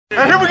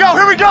And here we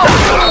go!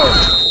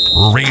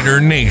 Raider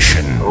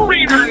Nation.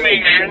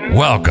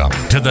 Welcome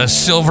to the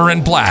Silver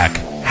and Black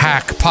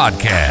Hack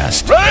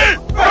Podcast.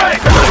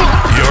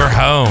 Your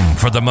home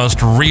for the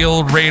most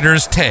real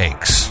Raiders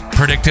takes,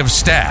 predictive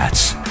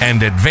stats,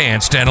 and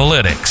advanced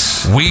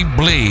analytics. We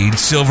bleed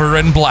silver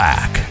and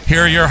black.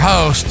 Here are your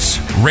hosts,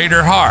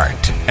 Raider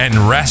Hart and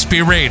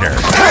Raspy Raider.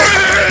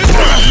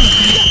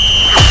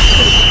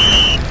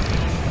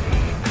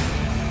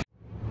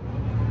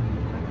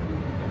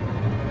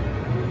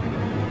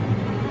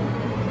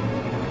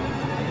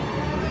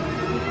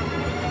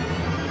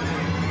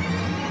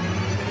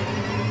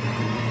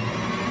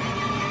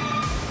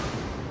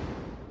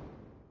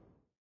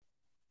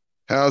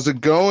 How's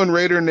it going,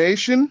 Raider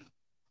Nation?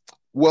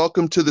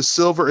 Welcome to the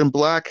Silver and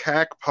Black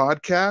Hack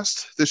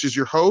Podcast. This is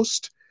your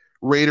host,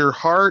 Raider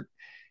Hart,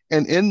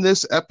 and in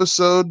this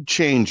episode,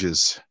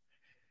 changes.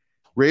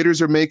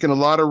 Raiders are making a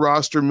lot of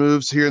roster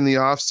moves here in the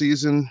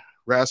offseason.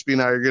 Raspy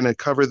and I are going to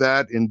cover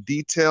that in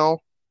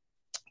detail,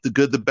 the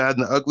good, the bad,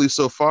 and the ugly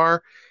so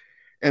far.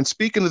 And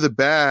speaking of the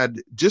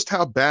bad, just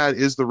how bad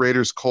is the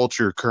Raiders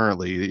culture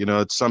currently? You know,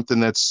 it's something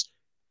that's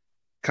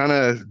kind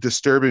of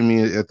disturbing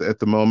me at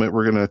the moment.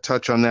 We're going to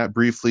touch on that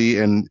briefly,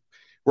 and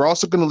we're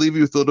also going to leave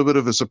you with a little bit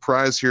of a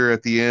surprise here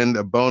at the end,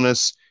 a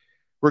bonus.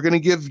 We're going to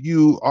give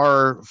you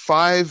our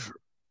 5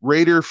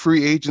 Raider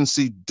free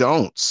agency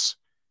don'ts.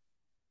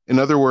 In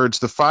other words,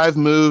 the 5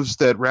 moves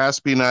that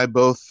Raspy and I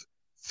both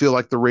feel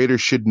like the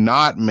Raiders should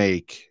not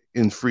make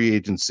in free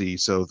agency,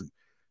 so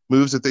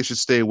moves that they should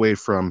stay away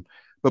from.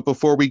 But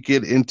before we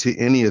get into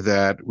any of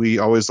that, we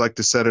always like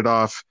to set it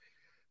off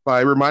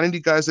by reminding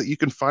you guys that you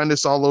can find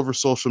us all over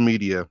social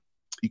media.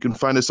 You can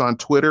find us on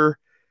Twitter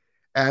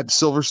at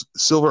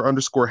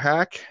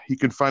silver_hack. You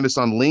can find us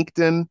on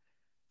LinkedIn,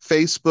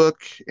 Facebook,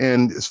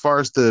 and as far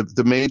as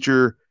the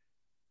major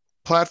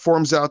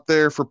platforms out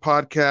there for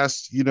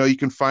podcasts, you know, you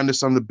can find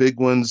us on the big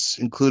ones,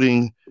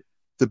 including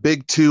the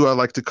big 2, I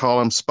like to call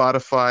them,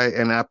 Spotify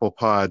and Apple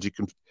Pods. You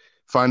can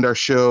find our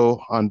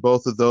show on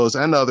both of those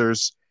and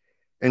others.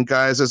 And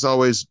guys, as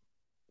always,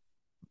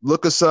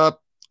 look us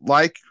up,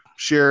 like,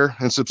 share,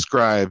 and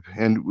subscribe.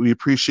 And we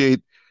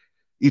appreciate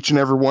each and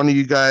every one of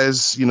you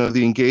guys. You know,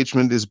 the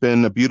engagement has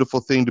been a beautiful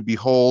thing to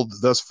behold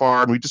thus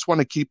far, and we just want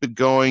to keep it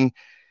going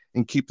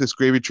and keep this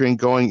gravy train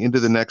going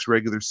into the next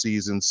regular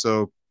season.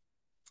 So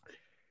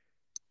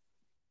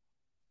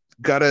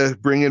got to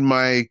bring in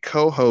my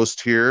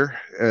co-host here.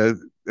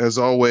 As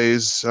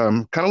always,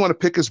 kind of want to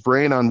pick his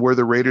brain on where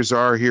the Raiders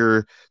are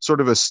here,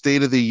 sort of a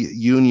state of the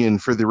union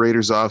for the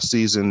Raiders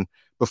offseason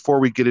before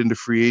we get into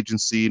free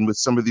agency and with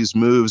some of these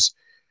moves.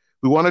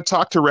 We want to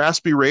talk to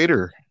Raspy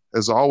Raider,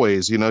 as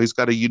always. You know, he's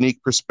got a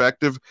unique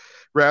perspective.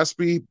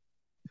 Raspy,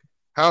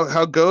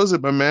 how goes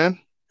it, my man?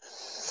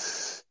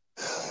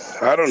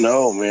 I don't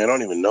know, man. I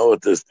don't even know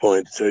at this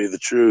point, to tell you the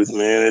truth,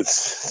 man.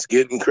 It's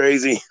getting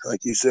crazy,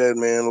 like you said,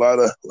 man. A lot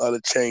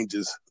of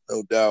changes,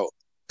 no doubt.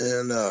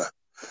 And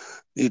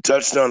you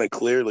touched on it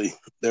clearly.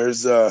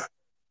 There's a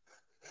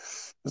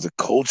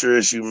culture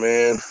issue,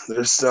 man.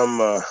 There's some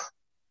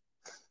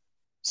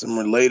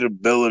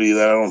relatability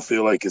that I don't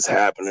feel like is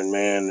happening,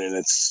 man, and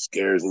it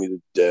scares me to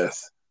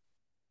death.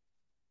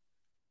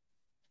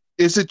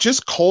 Is it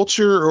just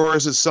culture, or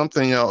is it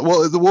something else?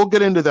 Well, we'll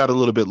get into that a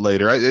little bit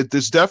later.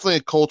 There's definitely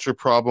a culture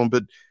problem,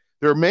 but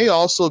there may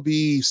also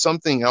be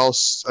something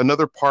else,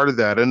 another part of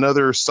that,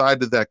 another side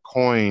to that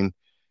coin.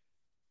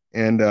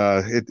 And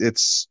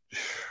it's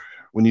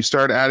when you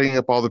start adding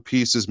up all the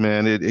pieces,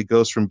 man, it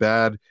goes from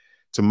bad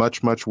to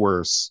much, much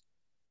worse.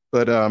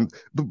 But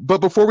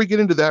before we get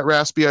into that,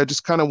 Raspy, I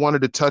just kind of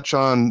wanted to touch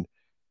on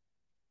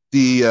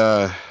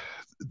the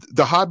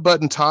hot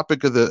button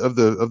topic of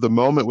the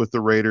moment with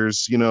the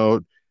Raiders. You know,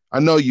 I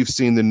know you've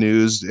seen the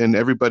news, and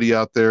everybody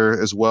out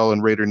there as well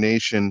in Raider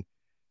Nation.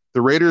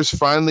 The Raiders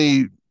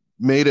finally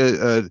made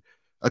a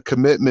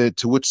commitment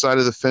to which side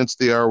of the fence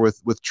they are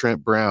with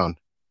Trent Brown.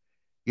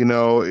 You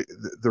know,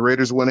 the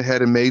Raiders went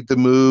ahead and made the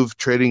move,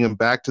 trading him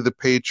back to the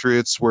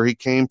Patriots where he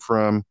came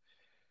from.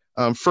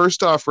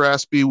 First off,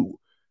 Raspy,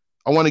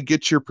 I want to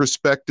get your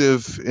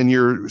perspective and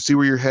see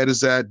where your head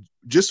is at.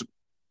 Just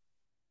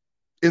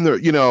in the,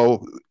 you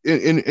know,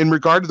 in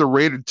regard to the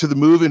Raider, to the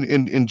move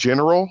in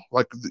general,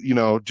 like, you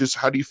know, just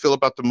how do you feel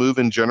about the move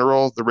in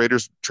general? The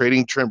Raiders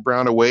trading Trent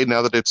Brown away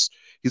now that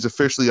he's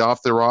officially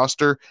off the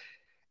roster.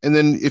 And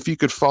then if you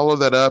could follow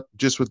that up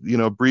just with, you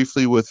know,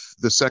 briefly with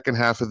the second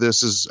half of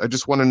this, I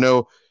just want to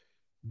know,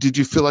 did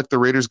you feel like the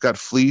Raiders got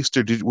fleeced,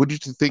 or what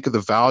did you think of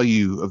the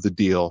value of the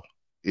deal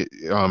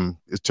in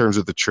terms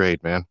of the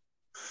trade, man?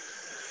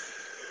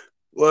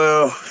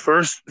 Well,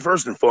 first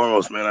and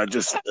foremost, man, I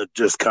just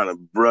kind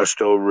of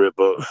brushed over it,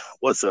 but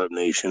what's up,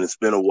 Nation? It's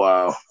been a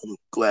while. I'm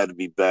glad to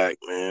be back,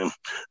 man.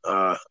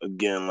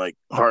 Again, like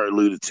Hart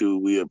alluded to,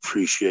 we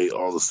appreciate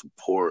all the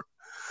support.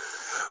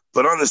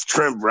 But on this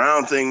Trent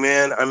Brown thing,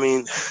 man, I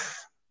mean,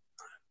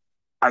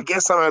 I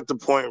guess I'm at the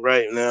point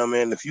right now,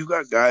 man, if you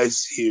got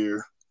guys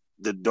here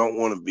that don't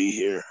want to be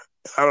here,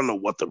 I don't know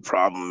what the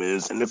problem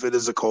is. And if it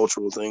is a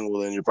cultural thing,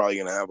 well, then you're probably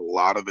going to have a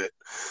lot of it.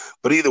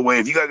 But either way,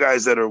 if you got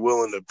guys that are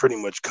willing to pretty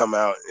much come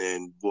out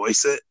and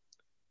voice it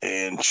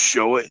and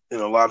show it in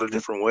a lot of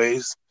different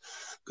ways,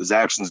 because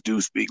actions do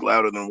speak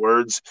louder than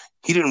words,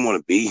 he didn't want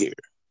to be here.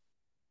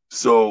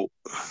 So,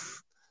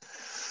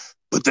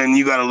 but then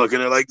you got to look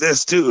at it like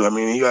this, too. I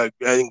mean, I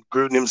think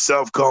Gruden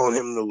himself calling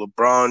him the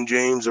LeBron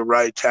James of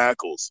right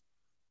tackles.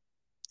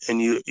 And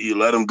you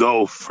let him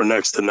go for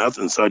next to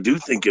nothing. So I do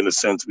think, in a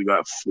sense, we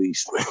got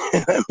fleeced,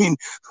 man. I mean,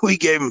 we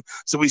gave him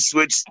 – so we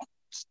switched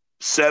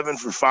 7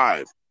 for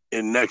 5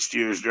 in next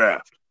year's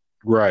draft.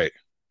 Right.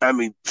 I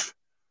mean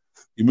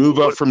 – you move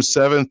up from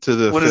 7th to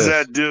the 5th. What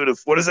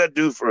does that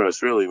do for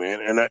us, really,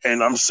 man?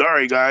 And I'm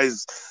sorry,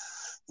 guys.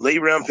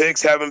 Late-round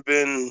picks haven't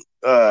been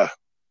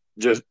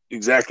just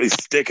exactly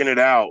sticking it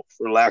out,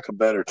 for lack of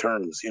better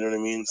terms. You know what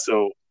I mean?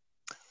 So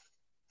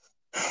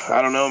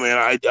I don't know,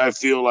 man. I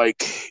feel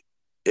like –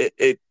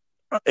 It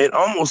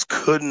almost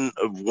couldn't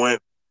have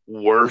went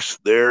worse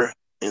there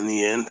in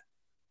the end.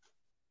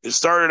 It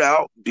started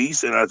out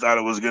decent. I thought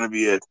it was going to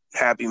be a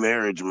happy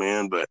marriage,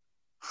 man, but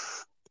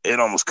it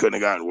almost couldn't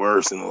have gotten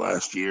worse in the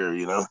last year,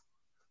 you know?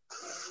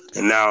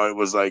 And now it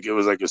was like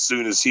as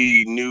soon as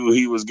he knew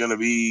he was going to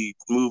be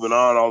moving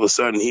on, all of a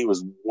sudden he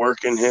was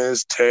working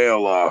his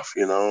tail off,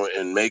 you know,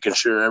 and making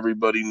sure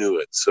everybody knew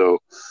it. So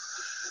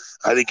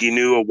I think he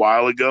knew a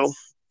while ago.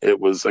 It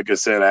was, like I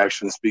said,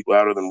 actions speak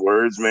louder than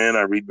words, man.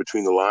 I read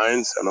between the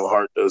lines. I know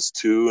Hart does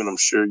too, and I'm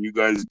sure you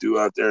guys do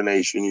out there,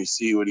 Nation. You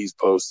see what he's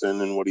posting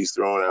and what he's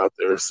throwing out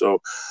there, so,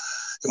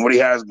 and what he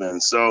has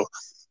been. So,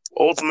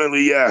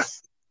 ultimately, yeah,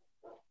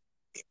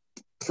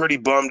 pretty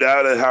bummed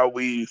out at how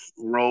we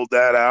rolled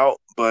that out,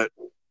 but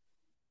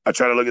I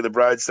try to look at the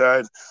bright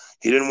side.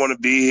 He didn't want to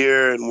be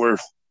here, and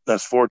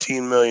that's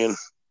 $14 million,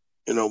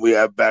 you know, we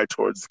have back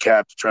towards the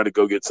cap to try to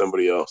go get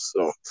somebody else,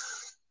 so.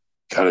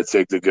 Kind of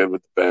take the good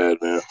with the bad,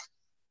 man.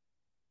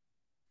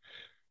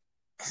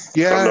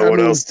 Yeah, I don't know what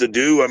else to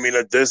do. I mean,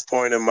 at this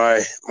point in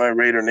my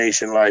Raider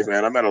Nation life,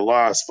 man, I'm at a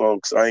loss,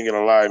 folks. I ain't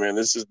gonna lie, man.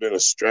 This has been a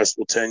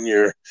stressful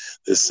tenure.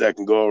 This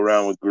second go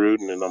around with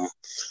Gruden, and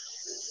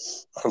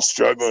I'm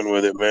struggling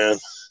with it, man.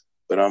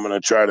 But I'm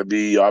gonna try to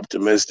be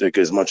optimistic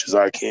as much as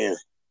I can.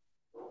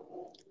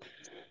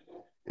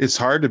 It's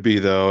hard to be,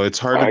 though. It's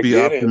hard to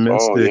be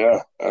optimistic. Oh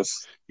yeah,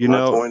 that's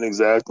my point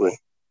exactly.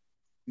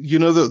 You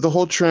know, the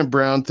whole Trent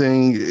Brown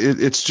thing,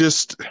 it's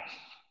just,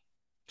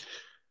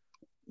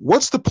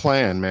 what's the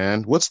plan,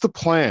 man? What's the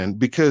plan?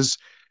 Because,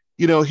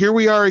 you know, here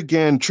we are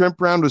again. Trent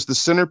Brown was the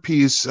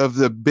centerpiece of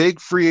the big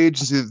free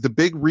agency, the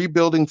big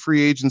rebuilding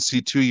free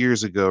agency 2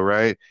 years ago,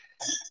 right?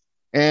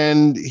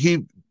 And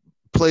he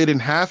played in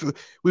half.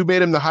 We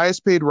made him the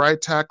highest paid right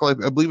tackle,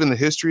 I believe, in the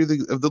history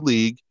of the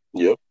league.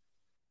 Yep.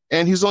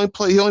 And he only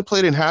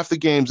played in half the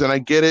games, and I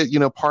get it. You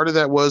know, part of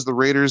that was the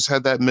Raiders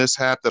had that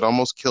mishap that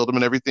almost killed him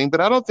and everything, but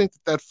I don't think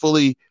that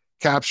fully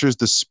captures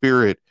the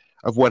spirit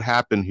of what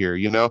happened here.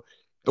 You know,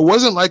 it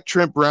wasn't like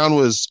Trent Brown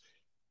was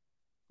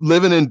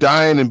living and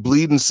dying and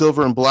bleeding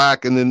silver and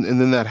black, and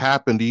then that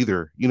happened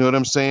either. You know what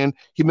I'm saying?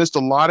 He missed a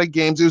lot of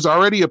games. It was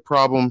already a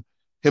problem,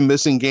 him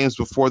missing games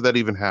before that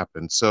even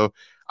happened. So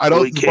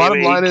the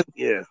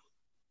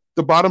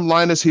bottom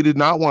line is he did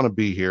not want to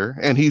be here,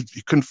 and he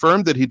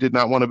confirmed that he did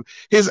not want to.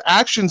 His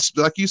actions,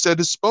 like you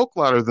said, spoke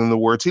louder than the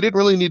words. He didn't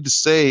really need to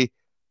say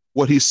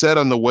what he said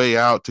on the way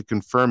out to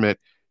confirm it.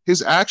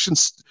 His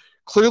actions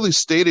clearly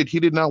stated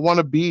he did not want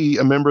to be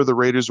a member of the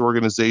Raiders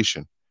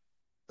organization.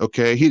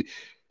 Okay.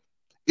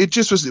 It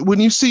just was, when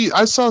you see,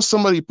 I saw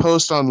somebody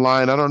post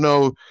online, I don't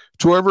know,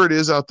 to whoever it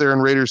is out there on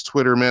Raiders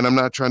Twitter, man, I'm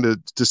not trying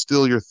to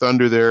steal your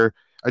thunder there.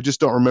 I just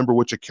don't remember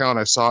which account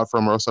I saw it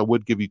from, or else I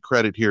would give you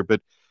credit here,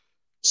 but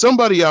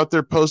somebody out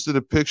there posted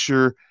a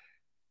picture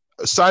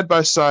side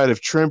by side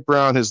of Trent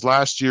Brown his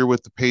last year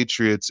with the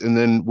Patriots and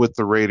then with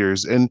the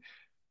Raiders. And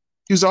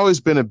he's always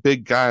been a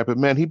big guy, but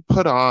man, he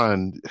put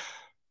on.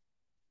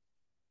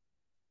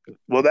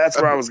 Well, that's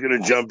where I was going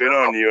to jump in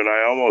on you, and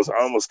I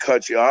almost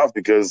cut you off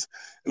because,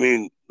 I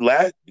mean,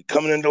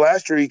 coming into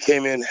last year, he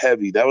came in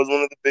heavy. That was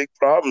one of the big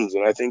problems,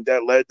 and I think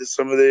that led to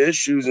some of the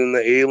issues and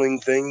the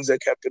ailing things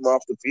that kept him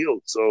off the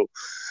field. So,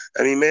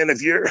 I mean, man,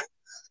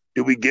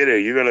 we get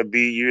it. You're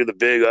the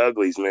big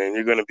uglies, man.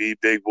 You're going to be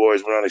big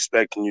boys. We're not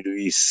expecting you to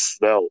be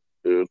svelte,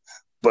 dude.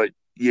 But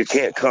you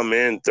can't come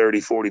in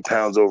 30, 40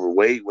 pounds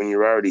overweight when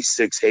you're already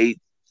 6'8",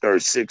 or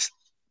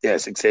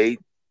 6'8",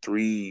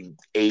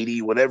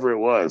 380, whatever it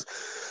was.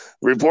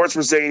 Reports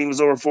were saying he was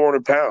over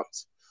 400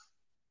 pounds.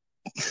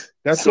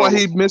 That's why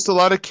he missed a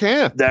lot of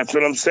camp. That's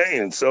what I'm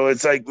saying. So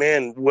it's like,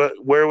 man,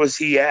 where was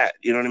he at?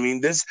 You know what I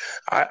mean?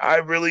 I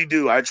really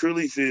do. I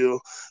truly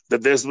feel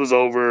that this was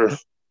over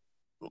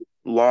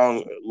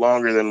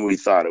longer than we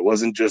thought. It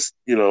wasn't just,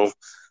 you know,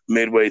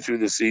 midway through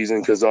the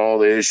season because all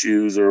the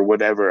issues or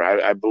whatever.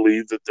 I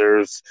believe that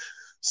there's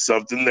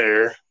something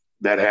there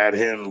that had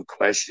him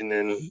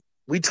questioning.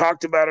 We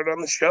talked about it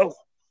on the show,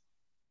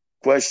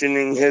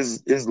 questioning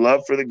his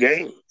love for the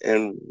game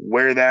and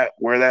where that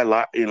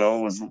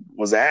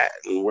was at,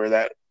 and where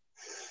that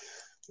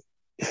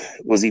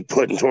was he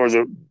putting towards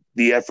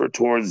the effort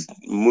towards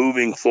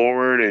moving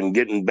forward and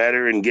getting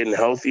better and getting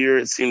healthier,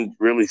 it seemed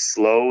really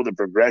slow, the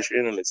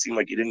progression, and it seemed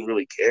like he didn't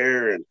really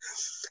care. And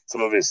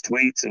some of his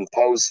tweets and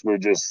posts were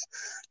just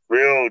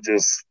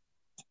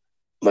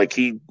like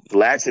he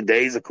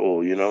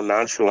lackadaisical,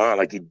 nonchalant,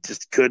 like he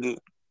just couldn't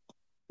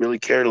really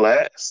care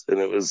less. And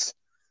it was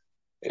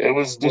He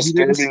didn't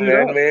disturbing suit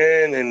then, up.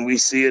 man, and we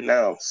see it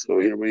now. So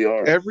here we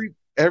are.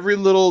 Every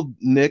little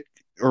nick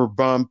or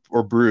bump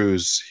or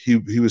bruise,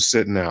 he was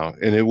sitting out,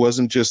 and it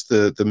wasn't just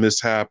the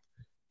mishap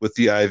with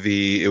the IV.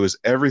 It was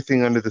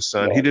everything under the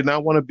sun. Yeah. He did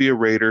not want to be a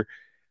Raider.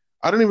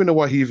 I don't even know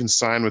why he even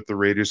signed with the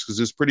Raiders, because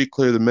it's pretty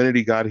clear the minute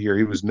he got here,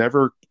 he was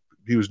never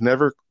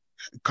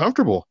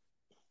comfortable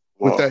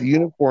with that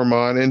uniform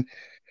on. And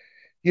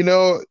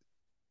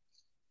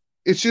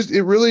it's just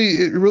it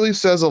really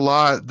says a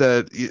lot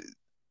that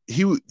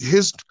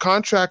his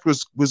contract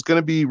was going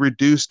to be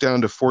reduced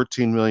down to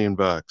 $14 million,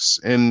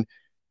 and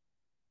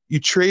you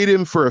trade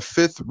him for a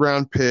 5th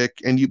round pick,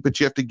 but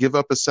you have to give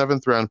up a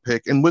 7th round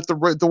pick. And with the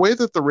way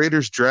that the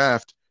Raiders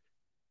draft,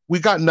 we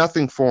got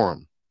nothing for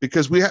him,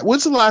 because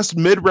when's the last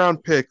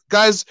mid-round pick,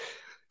 guys?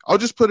 I'll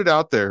just put it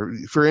out there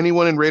for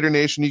anyone in Raider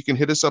Nation. You can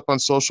hit us up on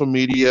social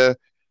media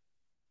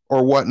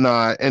or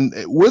whatnot. And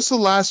what's the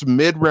last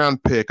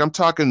mid-round pick? I'm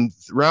talking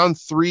round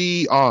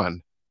 3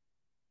 on.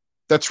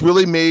 That's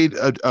really made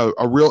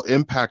a real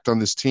impact on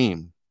this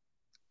team.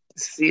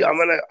 See, I'm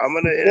gonna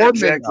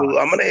interject.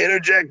 I'm gonna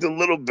interject a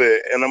little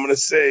bit, and I'm gonna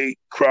say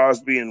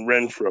Crosby and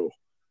Renfro,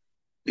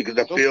 because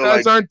I feel those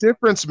guys aren't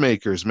difference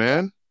makers,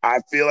 man. I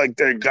feel like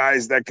they're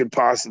guys that could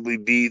possibly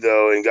be,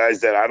 though, and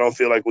guys that I don't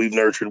feel like we've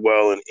nurtured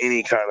well in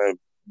any kind of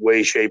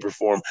way, shape, or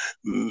form.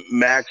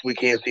 Max, we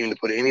can't seem to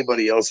put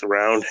anybody else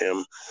around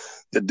him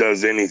that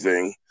does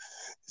anything.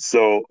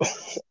 So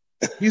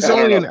he's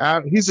only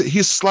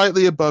he's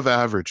slightly above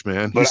average,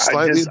 man. He's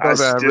slightly above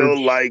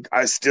average.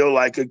 I still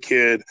like a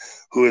kid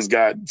who has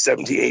got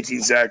 17,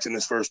 18 sacks in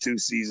his first 2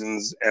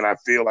 seasons, and I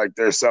feel like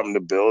there's something to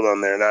build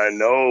on there. And I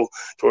know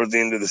towards the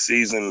end of the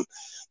season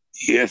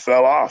he had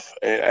fell off,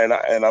 and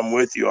I'm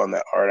with you on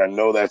that, Hart. I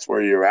know that's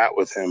where you're at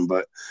with him,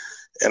 but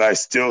I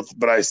still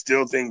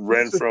think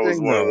Renfro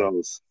is one of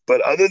those.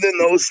 But other than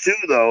those two,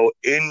 though,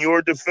 in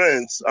your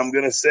defense, I'm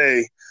gonna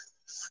say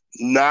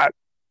not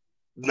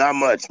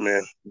much,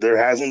 man. There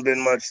hasn't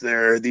been much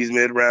there. These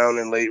mid-round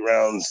and late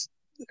rounds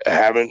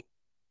haven't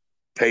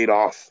paid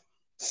off.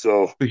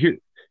 So,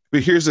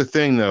 but here's the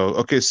thing, though.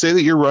 Okay, say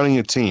that you're running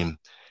a team,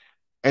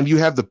 and you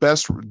have the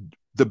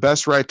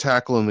best right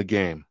tackle in the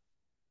game,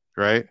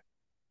 right?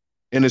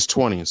 In his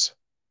 20s.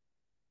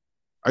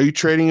 Are you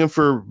trading him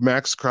for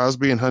Max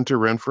Crosby and Hunter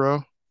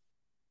Renfro?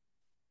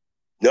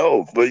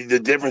 No, but the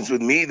difference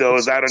with me, though,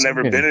 is I'd have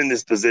never been in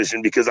this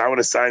position, because I would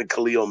have signed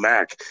Khalil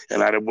Mack,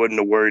 and I wouldn't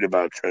have worried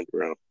about Trent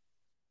Brown.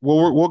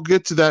 Well, we'll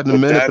get to that in a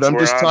minute, but I'm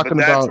just talking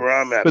about. That's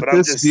where I'm at. But I'm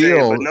just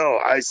saying. But no,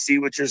 I see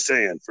what you're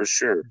saying for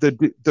sure.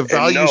 The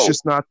value is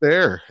just not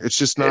there. It's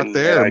just not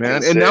there,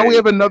 man. And now we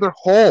have another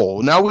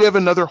hole. Now we have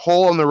another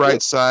hole on the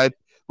right side.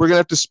 We're gonna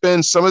have to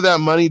spend some of that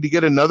money to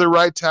get another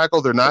right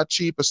tackle. They're not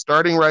cheap. A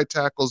starting right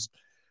tackle's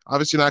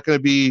obviously not going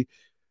to be.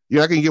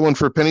 You're not going to get one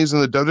for pennies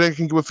in the dough. You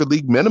can get one for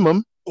league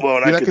minimum.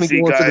 Well, you're not going to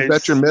get one for the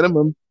veteran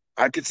minimum.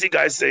 I could see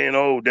guys saying,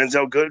 "Oh,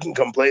 Denzel Good can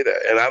come play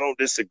that," and I don't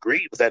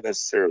disagree with that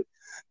necessarily.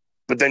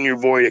 But then you're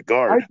void at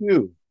guard.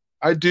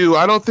 I do.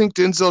 I don't think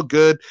Denzel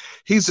Good.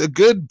 He's a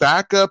good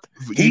backup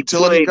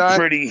utility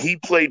guy. He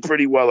played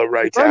pretty well at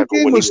right tackle.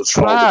 Game when was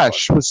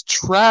trash. Was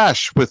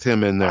trash with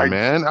him in there,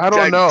 man. I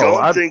don't know.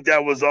 I don't think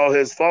that was all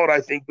his fault.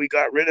 I think we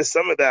got rid of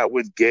some of that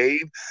with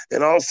Gabe,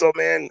 and also,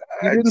 man,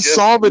 he didn't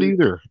solve it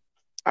either.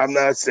 I'm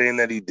not saying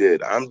that he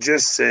did. I'm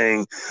just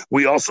saying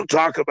we also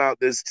talk about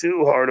this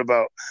too, Hart,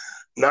 about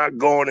not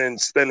going and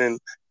spending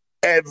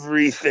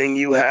everything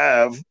you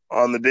have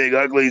on the big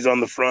uglies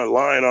on the front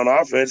line on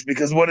offense,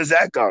 because what has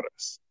that got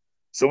us?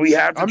 So we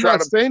have to try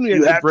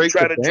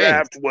to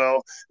draft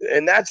well,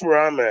 and that's where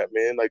I'm at,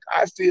 man. Like,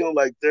 I feel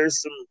like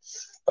there's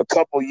a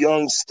couple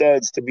young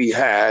studs to be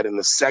had in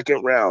the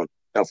 2nd round.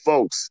 Now,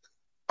 folks,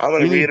 I'm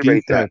going to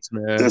reiterate that.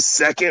 Man. The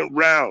 2nd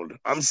round.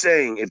 I'm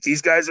saying if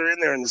these guys are in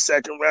there in the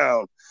 2nd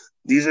round,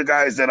 these are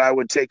guys that I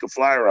would take a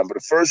flyer on. But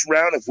the 1st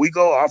round, if we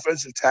go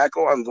offensive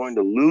tackle, I'm going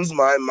to lose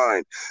my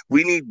mind.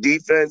 We need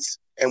defense,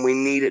 and we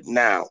need it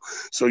now.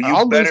 So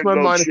I'll lose my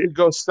mind if we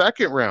go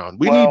 2nd round.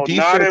 We need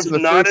defense in the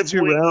first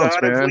 2 rounds,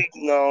 man.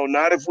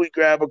 Not if we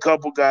grab a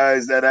couple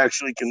guys that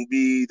actually can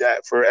be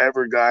that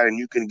forever guy, and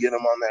you can get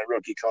them on that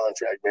rookie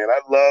contract, man. I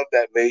love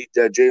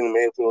that Jalen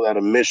Mayfield out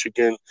of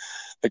Michigan.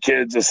 The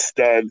kid's a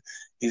stud.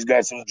 He's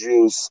got some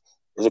juice.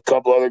 There's a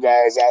couple other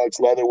guys,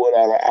 Alex Leatherwood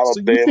out of Alabama.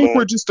 So you think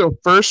we're just a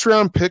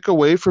 1st-round pick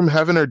away from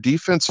having our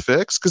defense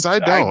fixed? Because I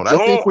don't. I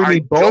think we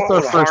need both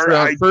our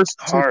first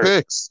 2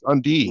 picks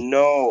on D.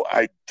 No,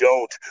 I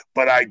don't.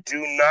 But I do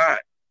not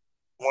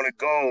want to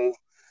go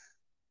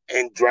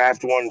and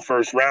draft one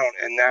 1st round.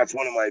 And that's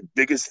one of my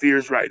biggest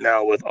fears right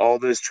now with all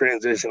this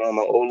transition on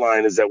the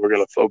O-line, is that we're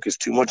going to focus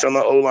too much on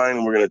the O-line,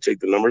 and we're going to take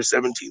the number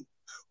 17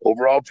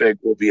 overall pick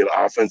will be an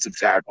offensive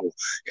tackle,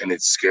 and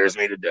it scares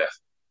me to death.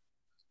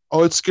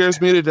 Oh, it scares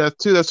me to death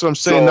too. That's what I'm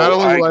saying. Not So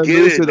only I will I get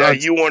lose it it on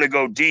that you want to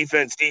go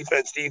defense,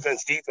 defense,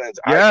 defense, defense.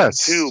 I do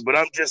too, yes, but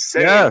I'm just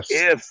saying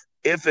yes.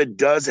 if it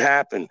does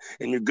happen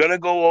and you're gonna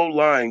go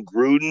O-line,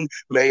 Gruden,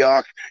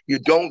 Mayock, you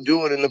don't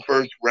do it in the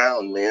first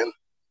round, man.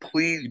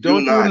 Please You do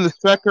don't do it not. in the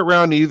second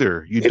round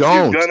either. You If you're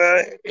don't.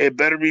 gonna, it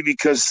better be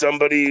because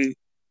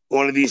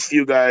one of these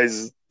few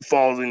guys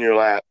falls in your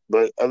lap.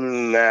 But other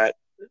than that,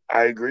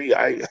 I agree.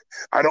 I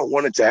don't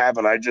want it to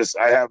happen. I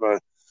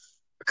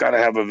kind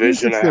of have a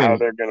Here's the vision of how thing.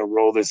 they're gonna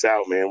roll this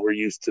out, man. We're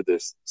used to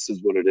this. This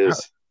is what it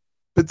is.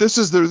 But this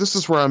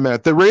is where I'm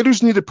at. The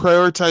Raiders need to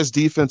prioritize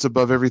defense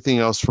above everything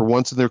else for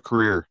once in their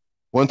career,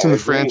 once I in the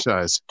agree.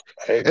 franchise.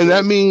 I And agree.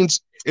 that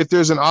means if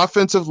there's an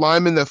offensive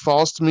lineman that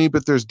falls to me,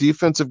 but there's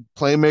defensive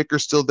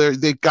playmakers still there,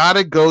 they got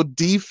to go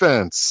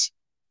defense.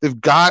 They've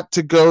got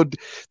to go.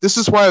 This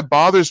is why it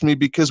bothers me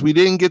because we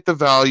didn't get the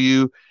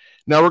value.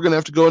 Now we're going to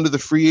have to go into the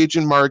free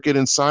agent market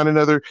and sign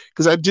another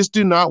because I just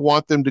do not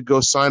want them to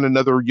go sign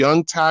another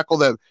young tackle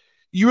that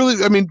you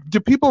really, I mean, do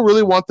people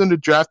really want them to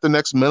draft the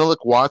next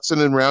Menelik Watson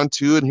in round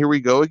 2 and here we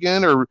go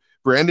again or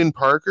Brandon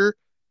Parker?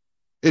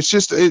 It's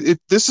just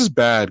this is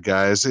bad,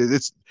 guys.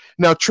 It's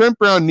now Trent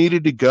Brown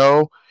needed to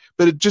go,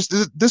 but it just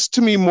this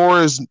to me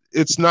more is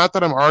it's not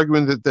that I'm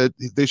arguing that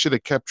they should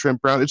have kept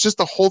Trent Brown. It's just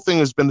the whole thing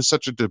has been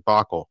such a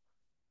debacle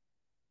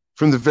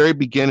from the very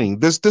beginning.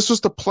 This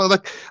was the plan.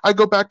 Like I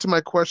go back to my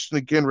question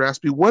again,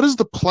 Raspy. What is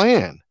the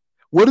plan?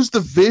 What is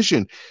the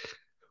vision?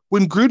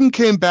 When Gruden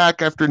came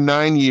back after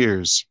 9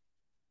 years,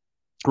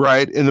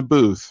 right in the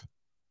booth,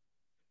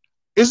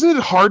 isn't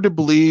it hard to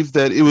believe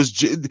that it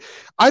was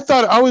I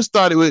always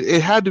thought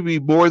it had to be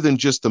more than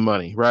just the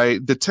money,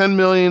 right? The 10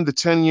 million, the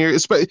 10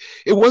 years,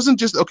 it wasn't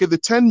just okay, the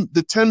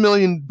 10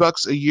 million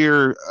bucks a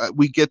year,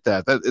 we get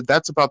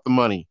that's about the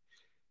money.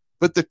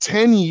 But the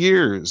 10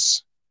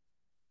 years,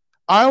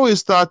 I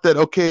always thought that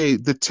okay,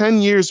 the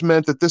 10 years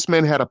meant that this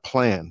man had a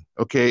plan.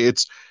 Okay,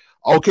 it's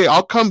okay,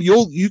 I'll come,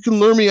 you can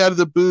lure me out of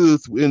the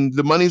booth and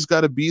the money's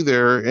got to be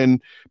there,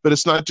 but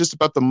it's not just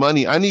about the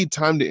money. I need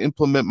time to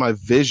implement my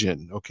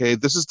vision. Okay,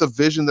 this is the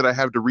vision that I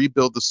have to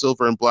rebuild the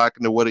silver and black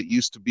into what it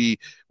used to be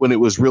when it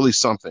was really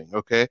something.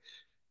 Okay,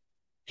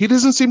 he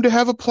doesn't seem to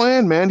have a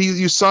plan, man.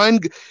 You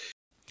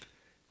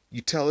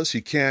tell us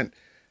you can't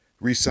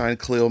re-sign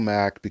Khalil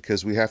Mack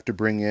because we have to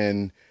bring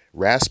in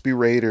Raspy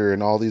Raider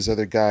and all these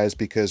other guys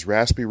because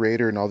Raspy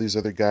Raider and all these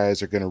other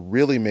guys are going to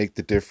really make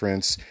the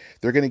difference.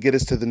 They're going to get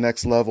us to the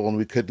next level, and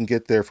we couldn't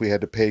get there if we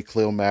had to pay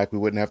Khalil Mack. We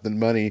wouldn't have the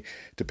money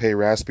to pay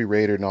Raspy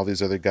Raider and all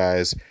these other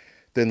guys.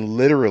 Then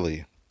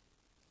literally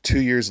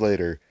 2 years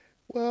later,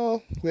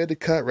 well, we had to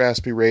cut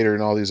Raspy Raider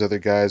and all these other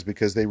guys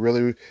because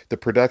the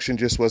production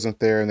just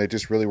wasn't there and they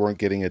just really weren't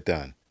getting it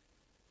done.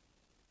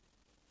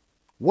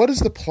 What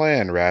is the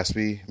plan,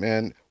 Raspy?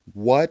 Man,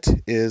 what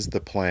is the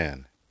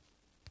plan?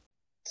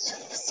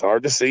 It's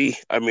hard to see.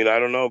 I mean, I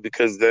don't know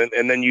because then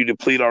you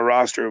deplete our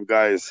roster of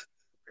guys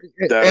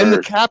that And the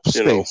are cap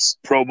space,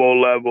 Pro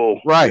Bowl level,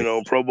 right?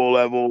 Pro Bowl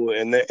level,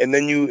 and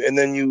then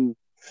you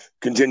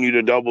continue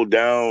to double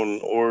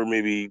down or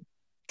maybe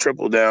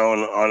triple down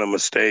on a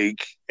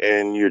mistake,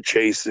 and you're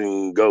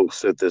chasing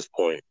ghosts at this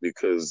point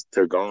because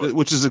they're gone,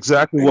 Which is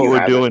exactly and what you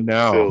we're doing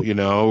now. filled You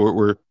know,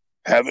 we're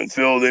haven't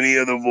filled any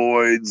of the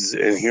voids,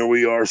 and here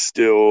we are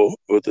still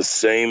with the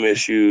same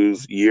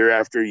issues year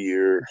after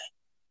year.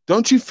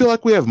 don't you feel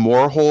like we have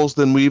more holes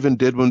than we even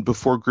did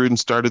before Gruden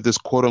started this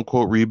quote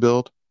unquote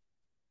rebuild?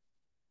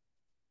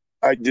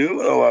 I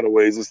do in a lot of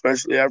ways,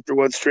 especially after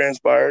what's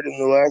transpired in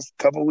the last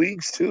couple of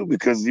weeks too,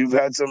 because you've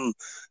had some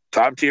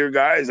top tier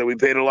guys that we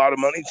paid a lot of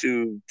money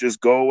to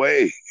just go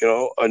away.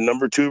 A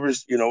number two,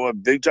 a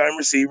big time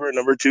receiver, a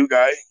number 2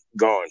 guy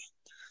gone.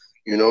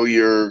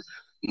 Your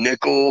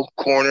nickel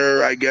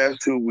corner, I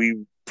guess, who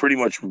we pretty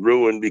much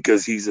ruined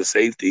because he's a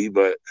safety,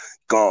 but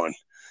gone.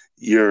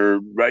 Your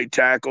right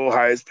tackle,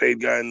 highest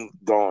paid guy,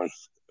 gone.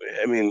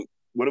 I mean,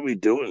 what are we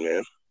doing,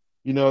 man?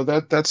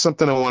 That's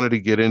something I wanted to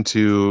get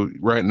into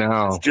right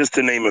now. Just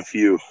to name a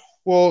few.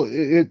 Well,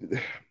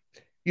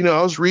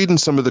 I was reading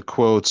some of the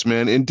quotes,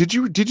 man. And did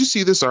you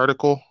see this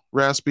article,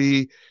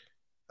 Raspy?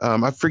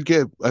 I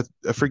forget. I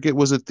forget.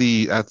 Was it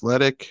the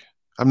Athletic?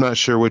 I'm not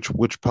sure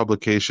which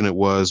publication it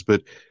was,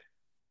 but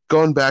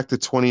going back to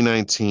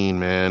 2019,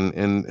 man,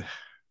 and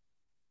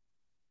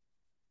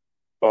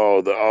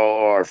all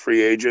our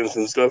free agents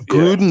and stuff.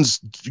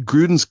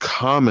 Gruden's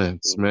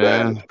comments,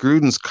 man. Bad.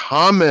 Gruden's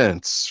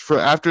comments for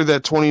after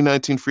that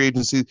 2019 free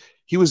agency,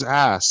 he was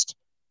asked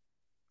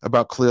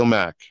about Khalil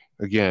Mack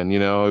again,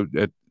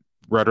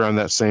 right around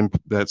that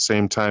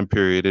same time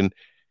period, and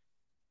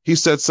he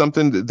said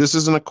something. This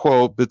isn't a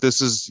quote, but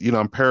this is,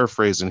 I'm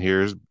paraphrasing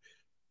here.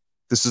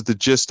 This is the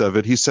gist of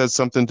it. He said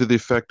something to the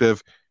effect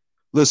of,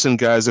 "Listen,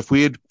 guys, if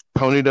we had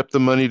ponied up the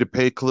money to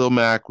pay Khalil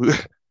Mack, we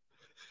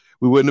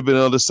wouldn't have been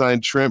able to sign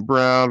Trent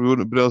Brown. We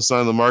wouldn't have been able to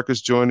sign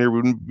LaMarcus Joyner. We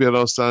wouldn't be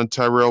able to sign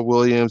Tyrell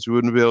Williams. We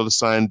wouldn't be able to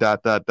sign ...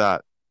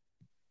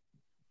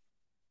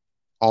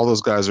 All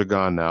those guys are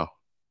gone now."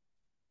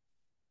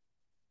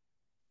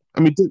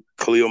 mean,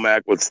 Khalil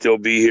Mack would still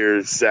be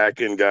here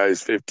sacking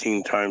guys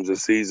 15 times a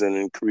season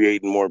and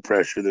creating more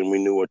pressure than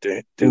we knew what to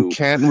and do.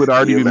 Canton would Can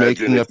already you be imagine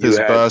making if up you his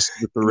had bust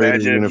with the Raider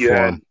imagine if you had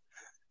uniform.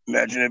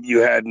 imagine if you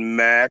had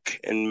Mac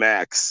and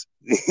Max,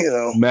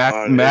 Mac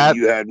and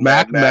you had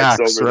Mad Max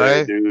Max, over there,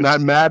 right? dude.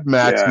 Not Mad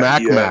Max, Yeah,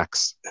 Mac you had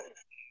Max.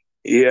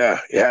 yeah,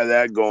 you had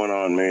that going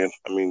on, man.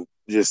 I mean,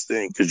 just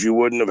think, because you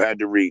wouldn't have had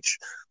to reach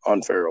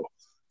on Farrell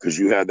because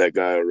you had that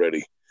guy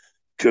already.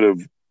 Could have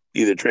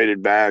either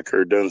traded back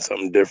or done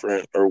something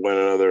different or went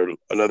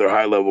another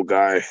high level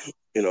guy,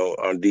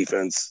 on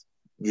defense.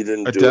 You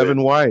didn't A do it.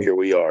 Devin White. Here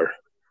we are.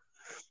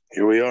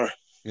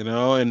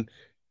 And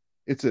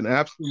it's an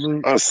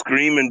absolute. I was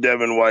screaming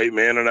Devin White,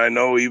 man, and I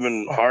know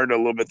even Hart a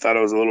little bit thought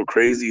I was a little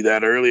crazy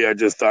that early. I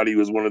just thought he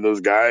was one of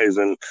those guys,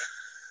 and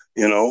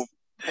he's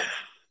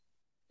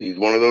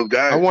one of those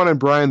guys. I wanted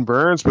Brian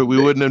Burns, but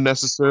we wouldn't have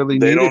necessarily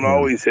They needed don't him.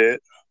 always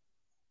hit.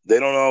 They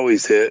don't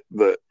always hit,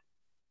 but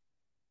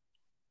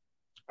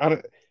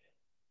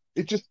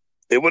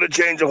it would have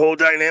changed the whole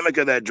dynamic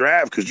of that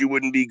draft because you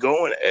wouldn't be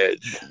going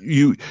edge.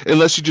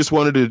 Unless you just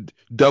wanted to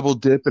double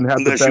dip and have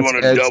Unless the you best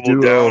want to edge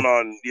double duo. down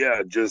on,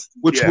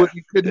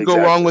 you couldn't go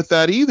wrong with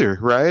that either,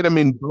 right? I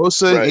mean,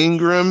 Bosa, right.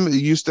 Ingram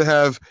used to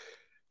have,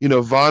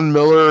 Von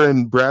Miller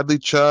and Bradley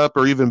Chubb,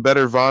 or even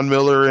better, Von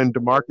Miller and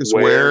DeMarcus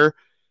Ware.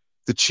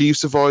 The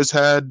Chiefs have always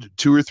had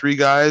 2 or 3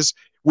 guys.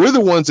 We're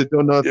the ones that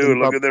don't know. Dude,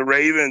 look at the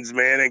Ravens,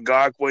 man, and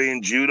Ngakoue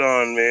and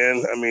Judon,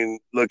 man. I mean,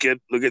 look at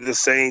the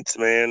Saints,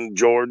 man.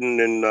 Jordan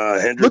and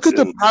Hendrickson. Look at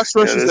the pass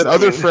rushes that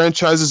other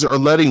franchises are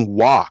letting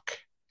walk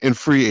in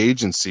free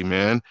agency,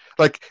 man.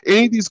 Like,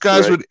 any of these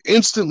guys would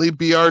instantly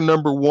be our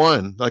number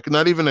one. Like,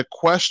 not even a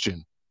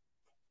question.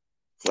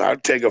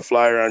 I'd take a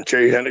flyer on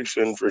Trey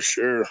Hendrickson for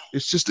sure.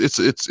 It's just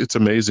it's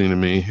amazing to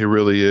me. It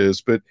really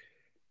is. But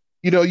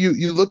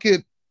you look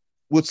at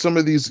with some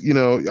of these,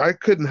 I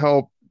couldn't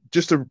help,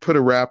 just to put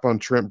a wrap on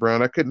Trent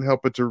Brown, I couldn't help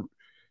but to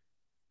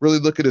really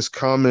look at his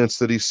comments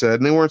that he said,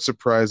 and they weren't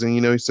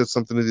surprising. He said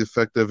something to the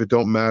effect of, it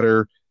don't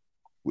matter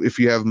if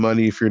you have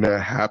money, if you're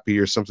not happy,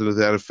 or something to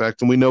that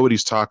effect. And we know what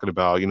he's talking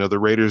about. The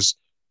Raiders,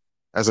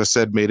 as I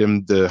said, made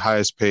him the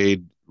highest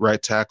paid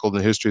right tackle in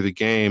the history of the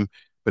game,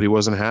 but he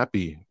wasn't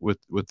happy with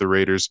the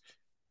Raiders.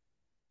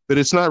 But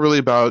it's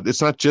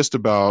not just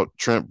about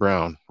Trent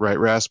Brown, right,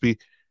 Raspy?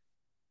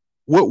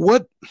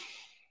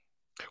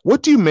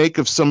 What do you make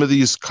of some of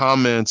these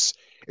comments?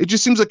 It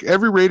just seems like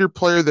every Raider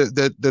player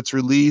that's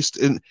released,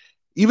 and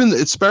even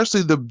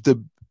especially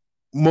the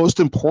most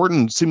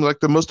important, seem like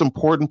the most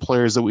important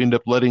players that we end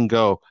up letting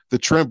go, the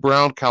Trent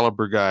Brown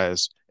caliber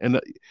guys and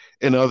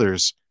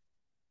others,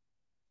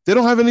 they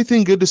don't have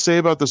anything good to say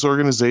about this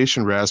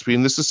organization, Raspy.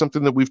 And this is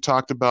something that we've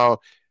talked about,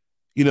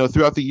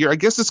 throughout the year. I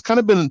guess it's kind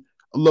of been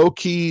low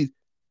key,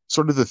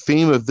 sort of the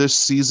theme of this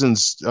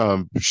season's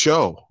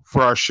show,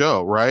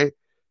 right?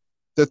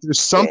 That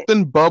there's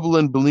something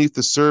bubbling beneath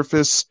the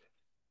surface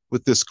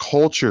with this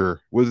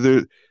culture.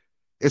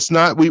 It's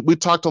not. We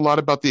talked a lot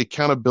about the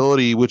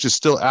accountability, which is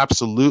still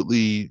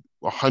absolutely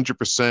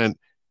 100%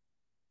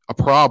 a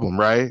problem,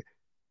 right?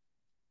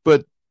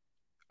 But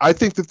I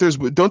think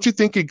that don't you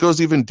think it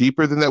goes even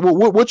deeper than that?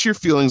 What's your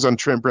feelings on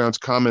Trent Brown's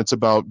comments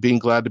about being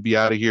glad to be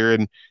out of here,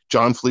 and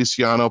John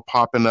Feliciano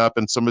popping up,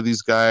 and some of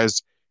these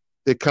guys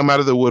that come out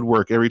of the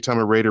woodwork every time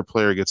a Raider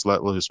player gets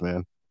let loose,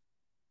 man?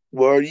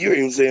 Well, you're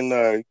even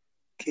saying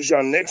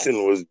Keyshawn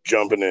Nixon was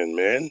jumping in,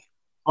 man.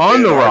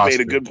 On the roster.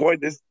 Made a good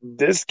point.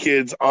 This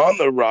kid's on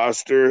the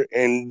roster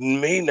and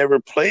may never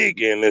play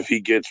again if he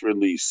gets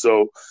released.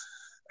 So,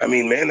 I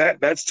mean, man,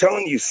 that's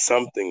telling you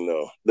something,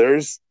 though.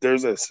 There's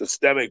a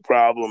systemic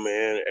problem,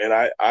 man, and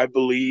I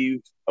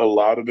believe a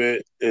lot of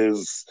it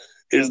is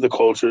the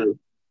culture,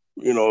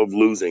 of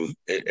losing,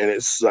 and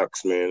it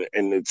sucks, man.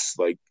 And it's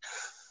like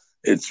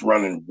it's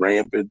running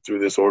rampant through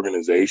this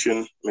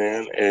organization,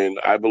 man. And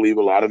I believe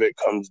a lot of it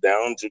comes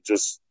down to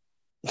just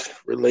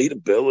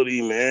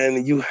relatability,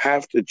 man. You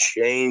have to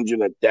change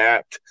and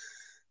adapt.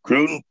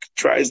 Gruden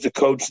tries to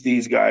coach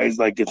these guys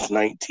like it's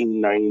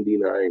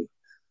 1999.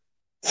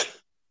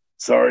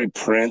 Sorry,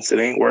 Prince, it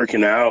ain't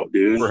working out,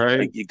 dude. Right.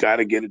 Like, you got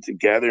to get it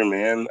together,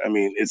 man. I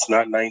mean, it's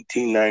not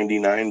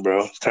 1999,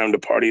 bro. It's time to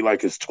party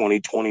like it's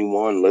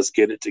 2021. Let's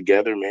get it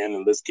together, man,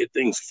 and let's get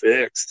things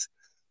fixed.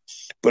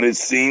 But it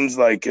seems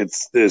like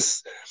it's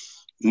this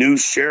new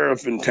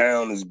sheriff in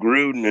town is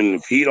Gruden, and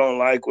if he don't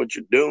like what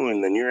you're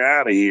doing, then you're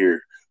out of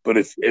here. But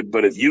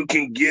if you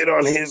can get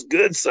on his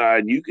good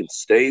side, you can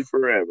stay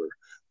forever.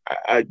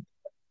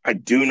 I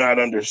do not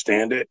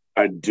understand it.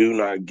 I do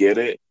not get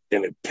it,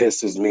 and it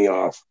pisses me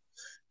off.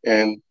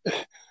 And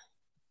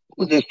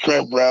with this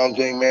Trent Brown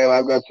thing, man,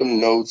 I've got some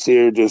notes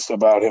here just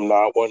about him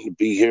not wanting to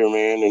be here,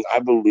 man. And I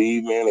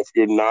believe, man, if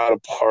you're not a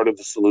part of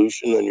the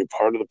solution, then you're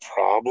part of the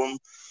problem.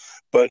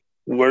 But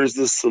where's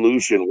the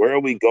solution? Where are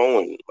we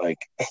going? Like,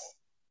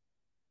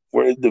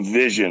 where's the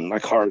vision?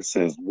 Like Hart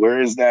says, where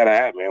is that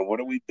at, man?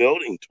 What are we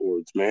building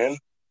towards, man?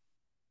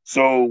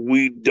 So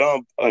we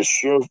dump a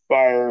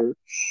surefire,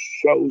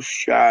 show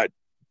shot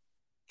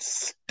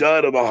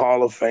stud of a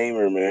Hall of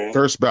Famer, man.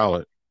 First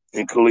ballot.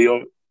 And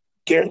Khalil,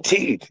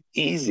 guaranteed,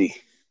 easy.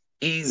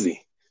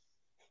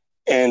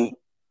 And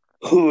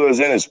who was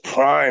in his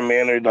prime,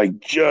 man, they're like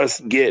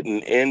just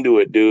getting into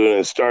it, dude,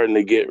 and starting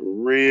to get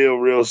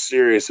real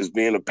serious as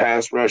being a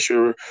pass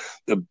rusher,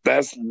 the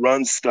best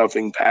run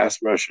stuffing pass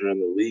rusher in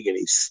the league, and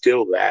he's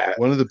still that.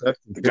 One of the best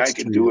in The guy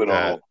history can do of it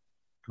that all.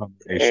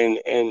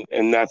 combination.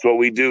 And that's what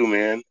we do,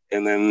 man.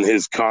 And then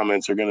his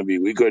comments are going to be,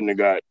 we couldn't have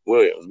got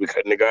Williams, we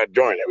couldn't have got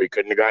Joyner, we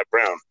couldn't have got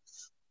Brown.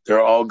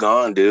 They're all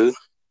gone, dude.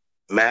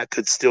 Matt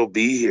could still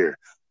be here.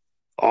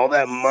 All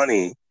that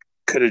money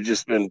could have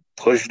just been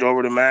pushed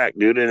over to Mac,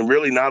 dude, and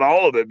really not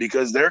all of it,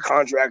 because their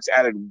contracts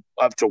added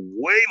up to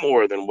way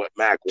more than what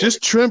Mac wanted.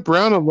 Just Trent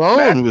Brown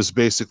alone was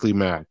basically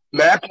Mac.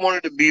 Mac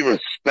wanted to be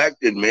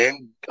respected,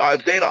 man.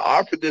 If they'd have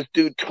offered this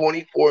dude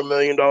 $24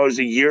 million a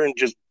year and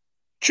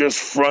just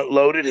front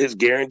loaded his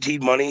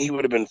guaranteed money, he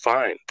would have been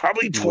fine.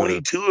 Probably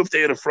 22 if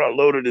they had front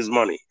loaded his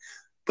money,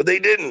 but they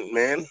didn't,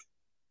 man.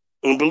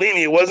 And believe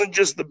me, it wasn't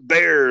just the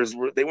Bears.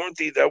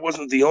 That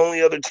wasn't the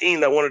only other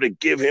team that wanted to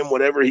give him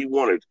whatever he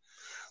wanted.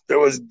 There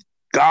was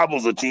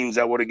gobbles of teams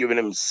that would have given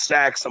him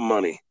stacks of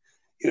money.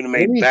 He would have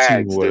made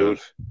bags,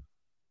 dude.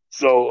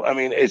 So, I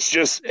mean, it's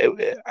just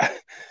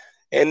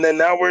and then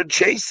now we're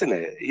chasing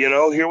it.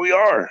 Here we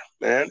are,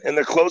 man. And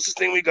the closest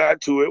thing we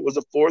got to it was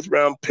a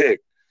 4th-round pick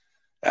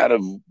out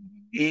of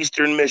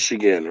Eastern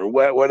Michigan or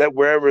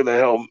wherever the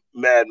hell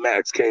Mad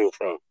Max came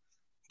from.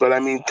 But,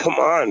 I mean, come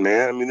on,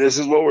 man. I mean, this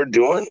is what we're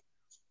doing.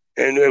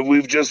 And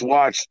we've just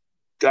watched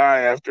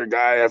guy after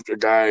guy after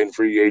guy in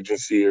free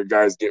agency, or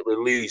guys get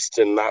released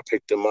and not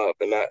pick them up.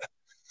 And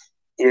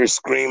we're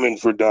screaming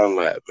for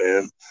Dunlap,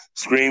 man.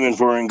 Screaming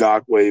for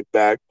Ngakoue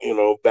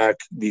back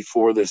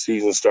before the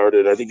season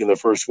started. I think in the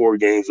first 4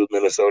 games with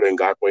Minnesota,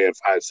 Ngakoue had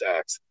 5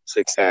 sacks,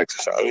 6 sacks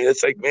or something. I mean,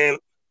 it's like, man,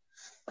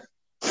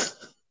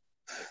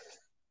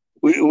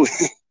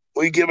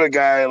 we give a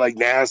guy like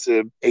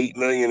Nassib $8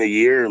 million a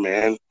year,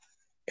 man.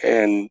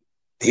 And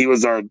he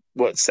was our,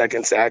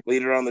 2nd sack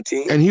leader on the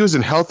team? And he was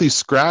in healthy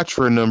scratch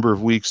for a number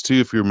of weeks, too,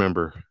 if you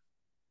remember.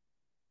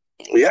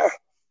 Yeah.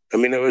 I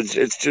mean,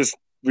 it's just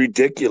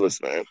ridiculous,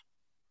 man.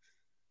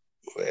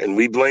 And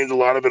we blamed a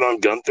lot of it on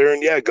Gunther.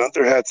 And, yeah,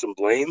 Gunther had some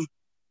blame.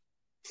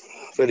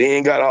 But he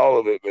ain't got all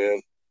of it,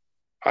 man.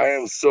 I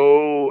am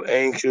so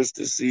anxious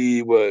to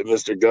see what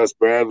Mr. Gus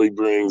Bradley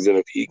brings, and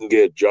if he can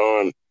get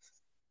John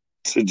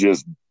to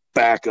just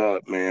back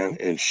up, man,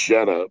 and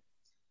shut up.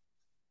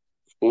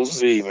 We'll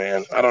see,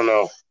 man. I don't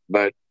know,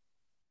 but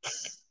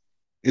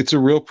it's a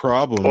real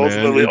problem,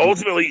 man.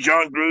 Ultimately,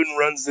 John Gruden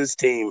runs this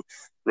team,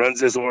 runs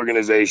this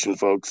organization,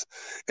 folks.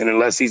 And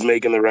unless he's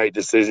making the right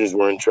decisions,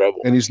 we're in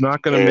trouble. And he's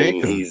not going to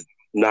make them.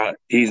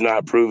 He's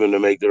not proven to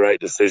make the right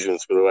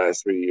decisions for the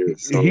last 3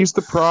 years. So he's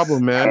the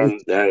problem, man.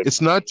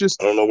 It's not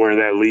just. I don't know where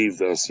that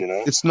leaves us.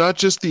 It's not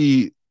just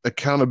the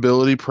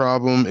accountability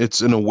problem.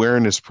 It's an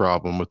awareness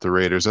problem with the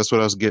Raiders. That's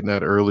what I was getting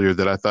at earlier.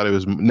 That I thought it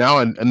was. Now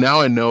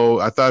I know.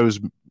 I thought it was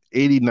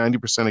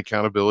 80-90%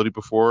 accountability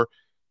before,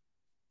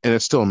 and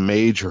it's still a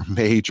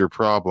major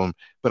problem.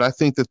 But I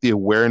think that the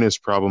awareness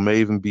problem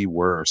may even be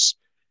worse.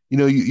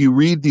 You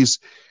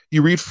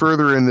read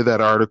further into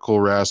that article,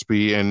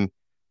 Raspy, and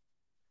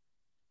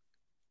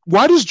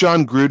why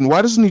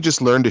doesn't he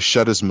just learn to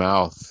shut his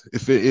mouth?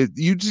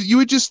 You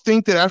would just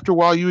think that after a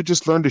while you would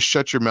just learn to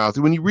shut your mouth.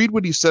 When you read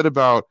what he said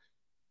about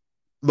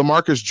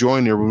LaMarcus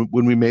Joyner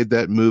when we made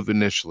that move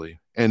initially,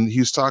 and he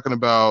was talking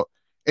about,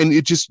 and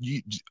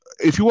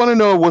if you want to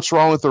know what's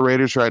wrong with the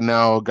Raiders right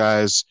now,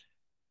 guys,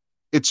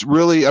 it's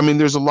really, I mean,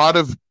 there's a lot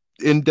of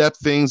in-depth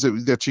things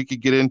that you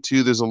could get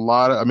into.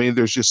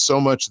 There's just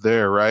so much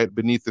there, right,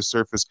 beneath the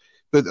surface.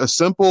 But a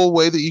simple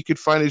way that you could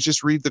find it is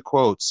just read the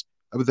quotes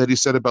that he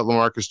said about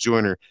LaMarcus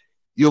Joyner.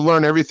 You'll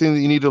learn everything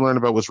that you need to learn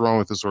about what's wrong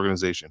with this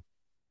organization.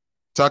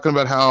 Talking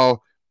about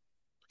how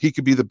he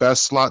could be the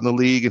best slot in the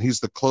league, and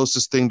he's the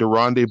closest thing to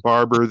Rondé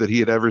Barber that he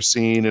had ever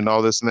seen, and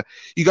all this and that.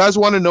 You guys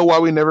want to know why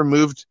we never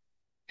moved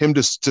him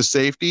to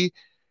safety?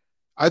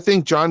 I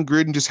think John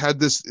Gruden just had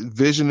this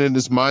vision in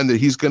his mind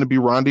that he's going to be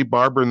Rondé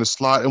Barber in the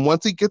slot, and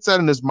once he gets that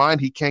in his mind,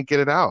 he can't get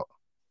it out.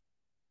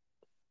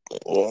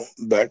 Well,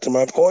 back to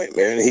my point,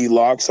 man. He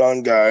locks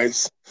on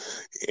guys,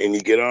 and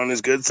you get on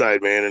his good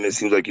side, man, and it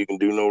seems like you can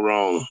do no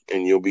wrong,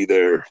 and you'll be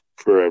there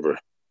forever.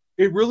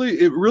 It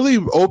really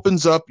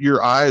opens up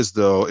your eyes,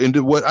 though,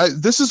 into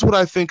this is what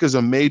I think is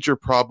a major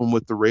problem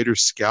with the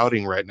Raiders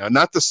scouting right now.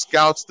 Not the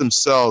scouts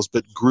themselves,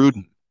 but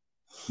Gruden.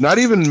 Not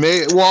even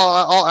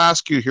I'll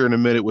ask you here in a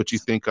minute what you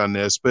think on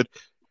this, but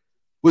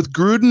with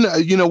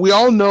Gruden, we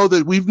all know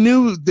that we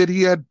knew that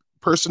he had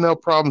personnel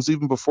problems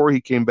even before he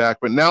came back,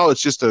 but now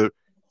it's just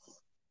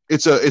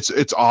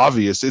it's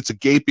obvious. It's a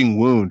gaping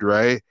wound,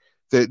 right?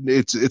 That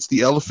it's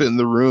the elephant in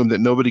the room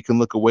that nobody can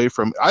look away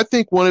from. I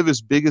think one of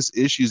his biggest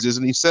issues is,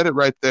 and he said it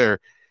right there,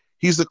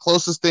 he's the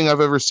closest thing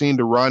I've ever seen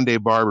to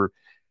Rondé Barber.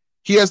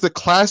 He has the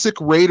classic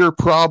Raider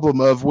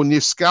problem of when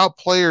you scout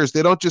players,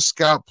 they don't just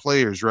scout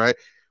players, right?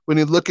 When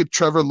you look at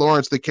Trevor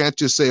Lawrence, they can't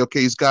just say,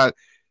 okay, he's got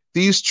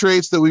these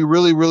traits that we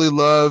really, really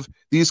love.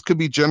 These could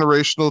be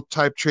generational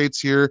type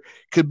traits here,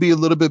 could be a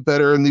little bit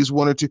better in these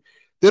one or two.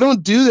 They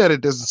don't do that.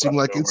 It doesn't seem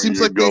like. It seems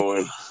like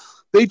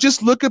they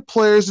just look at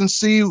players and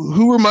see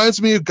who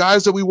reminds me of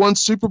guys that we won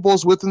Super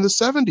Bowls with in the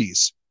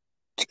 70s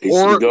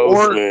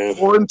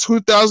or in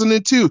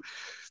 2002.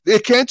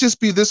 It can't just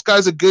be this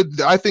guy's a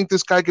good. I think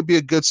this guy could be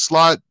a good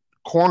slot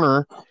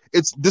corner.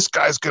 It's this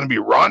guy's going to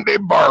be Rondé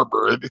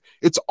Barber.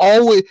 It's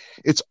always.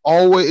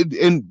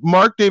 And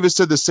Mark Davis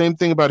said the same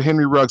thing about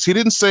Henry Ruggs. He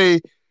didn't say,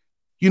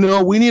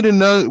 we need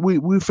another.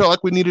 We felt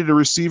like we needed a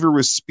receiver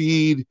with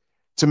speed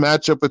to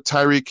match up with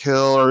Tyreek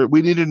Hill, or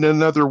we needed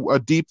a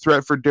deep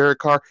threat for Derek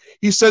Carr.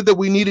 He said that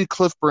we needed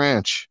Cliff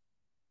Branch.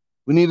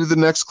 We needed the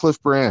next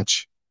Cliff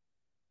Branch.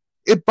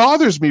 It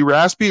bothers me,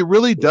 Raspy. It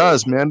really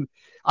does, man.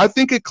 I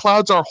think it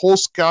clouds our whole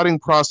scouting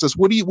process.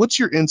 What's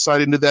your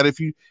insight into that? If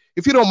you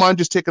don't mind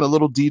just taking a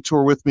little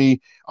detour with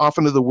me off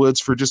into the woods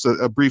for just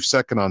a brief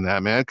second on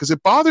that, man, because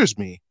it bothers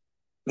me.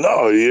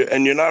 No,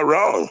 and you're not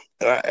wrong.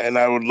 And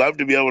I would love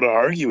to be able to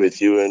argue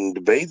with you and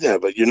debate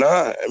that, but you're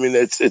not. I mean,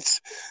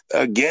 it's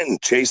again,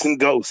 chasing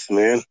ghosts,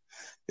 man.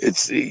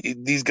 It's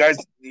these guys.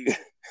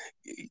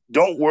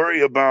 Don't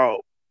worry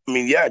about. I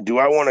mean, yeah, do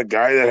I want a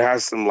guy that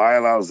has some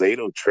Lyle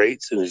Alzado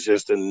traits and is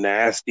just a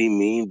nasty,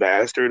 mean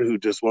bastard who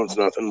just wants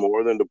nothing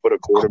more than to put a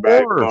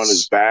quarterback on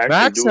his back?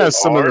 Max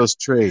has some of those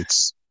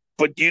traits.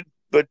 But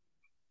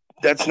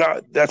that's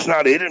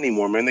not it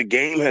anymore, man. The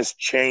game has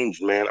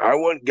changed, man. I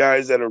want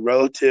guys that are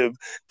relative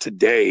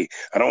today.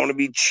 I don't want to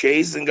be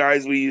chasing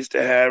guys we used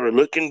to have or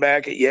looking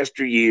back at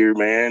yesteryear,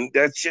 man.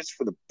 That's just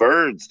for the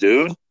birds,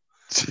 dude.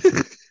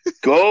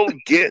 Go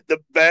get the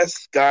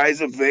best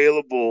guys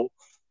available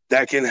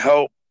that can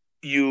help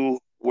you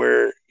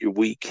where you're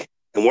weak.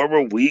 And where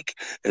we're weak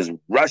is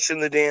rushing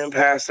the damn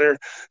passer,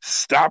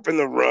 stopping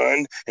the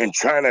run, and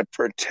trying to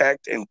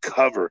protect and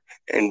cover.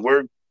 And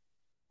we're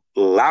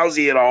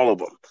lousy at all of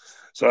them.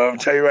 So I'm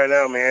tell you right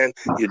now, man,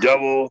 you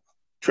double,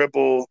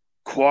 triple,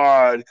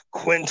 quad,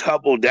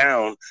 quintuple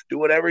down, do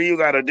whatever you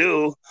got to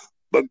do,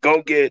 but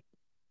go get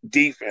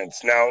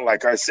defense. Now,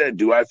 like I said,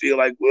 do I feel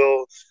like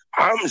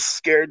I'm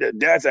scared to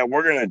death that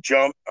we're going to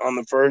jump on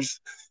the first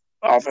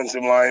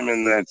offensive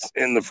lineman that's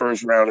in the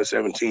first round of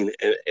 17,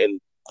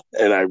 and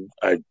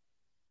it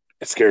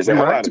scares the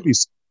hell out of me.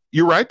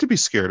 You're right to be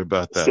scared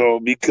about that. So,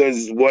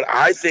 because what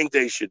I think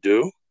they should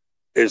do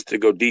is to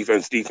go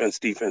defense.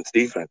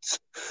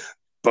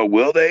 But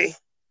will they?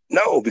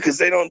 No, because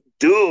they don't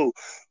do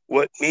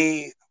what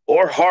me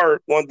or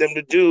Hart want them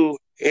to do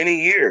in a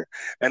year.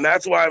 And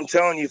that's why I'm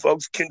telling you,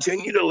 folks,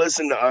 continue to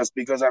listen to us,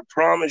 because I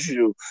promise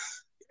you,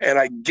 and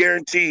I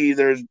guarantee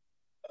there's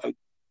a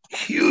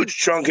huge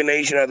chunk of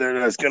nation out there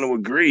that's going to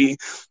agree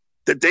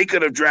that they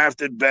could have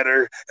drafted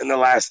better in the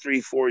last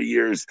 3-4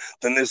 years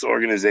than this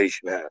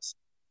organization has.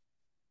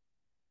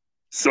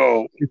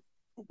 So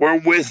we're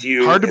with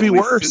you. Hard to be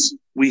worse.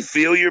 We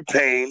feel your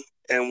pain,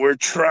 and we're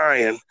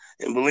trying.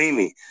 And believe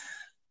me,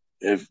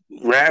 if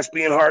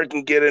Raspy and Hart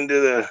can get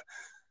into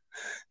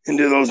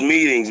those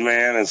meetings,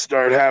 man, and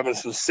start having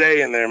some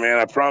say in there, man,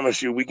 I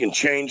promise you we can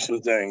change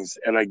some things.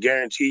 And I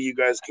guarantee you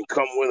guys can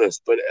come with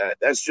us. But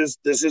this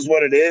is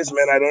what it is,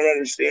 man. I don't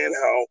understand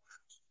how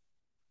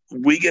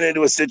we get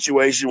into a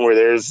situation where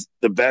there's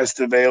the best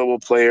available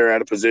player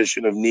at a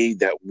position of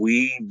need that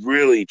we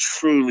really,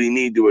 truly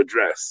need to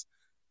address.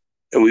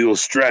 And we will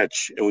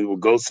stretch and we will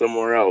go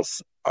somewhere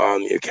else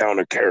on the account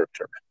of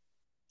character.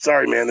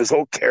 Sorry, man, this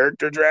whole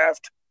character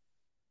draft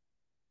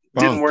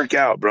didn't work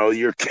out, bro.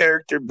 Your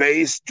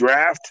character-based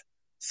draft,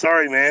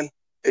 sorry, man,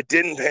 it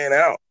didn't pan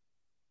out.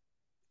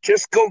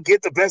 Just go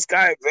get the best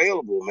guy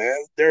available, man.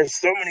 There are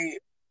so many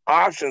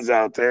options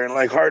out there, and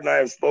like Hart and I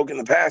have spoken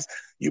in the past,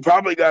 you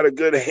probably got a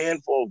good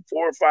handful of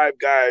 4 or 5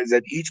 guys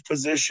at each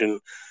position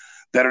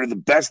that are the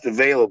best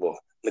available.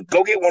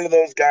 Go get one of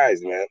those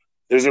guys, man.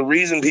 There's a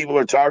reason people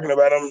are talking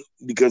about them,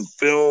 because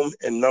film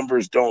and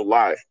numbers don't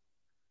lie.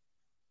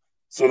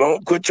 So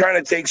don't quit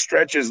trying to take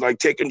stretches like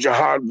taking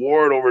Jihad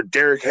Ward over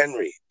Derrick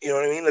Henry. You know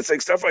what I mean? It's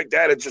like stuff like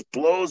that. It just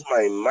blows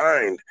my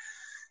mind.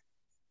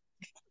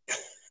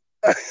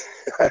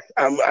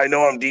 I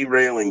know I'm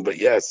derailing, but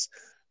yes,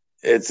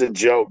 it's a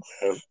joke,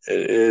 man.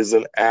 It is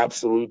an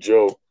absolute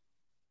joke.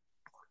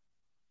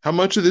 How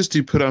much of this do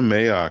you put on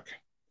Mayock?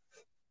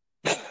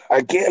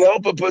 I can't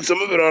help but put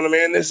some of it on him,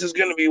 man. This is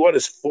going to be,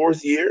 his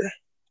 4th year?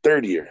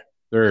 3rd year?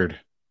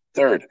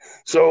 Third.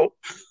 So,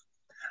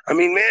 I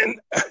mean, man,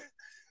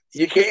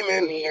 you came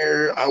in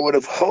here, I would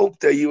have hoped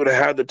that you would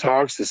have had the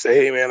talks to say,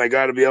 hey, man, I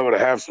got to be able to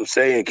have some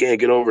say and can't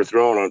get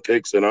overthrown on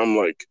picks. And I'm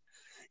like,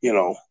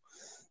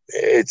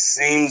 it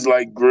seems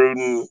like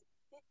Gruden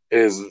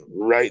is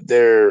right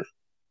there,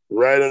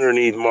 right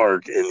underneath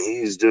Mark, and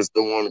he's just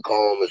the one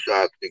calling the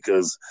shots,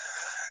 because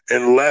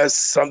unless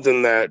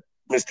something that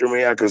Mr.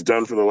 Mayock has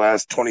done for the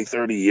last 20,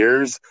 30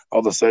 years all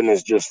of a sudden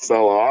has just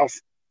fell off,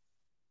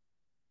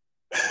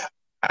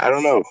 I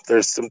don't know.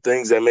 There's some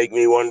things that make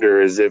me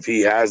wonder as if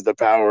he has the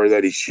power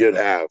that he should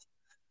have.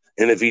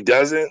 And if he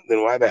doesn't,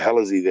 then why the hell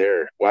is he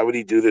there? Why would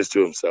he do this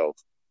to himself?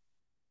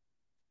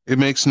 It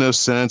makes no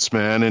sense,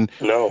 man. And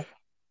no.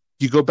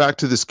 you go back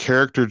to this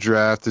character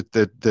draft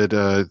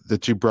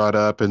that you brought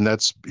up, and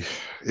that's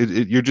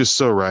you're just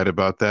so right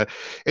about that.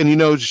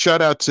 And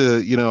shout out to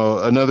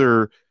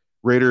another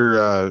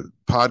Raider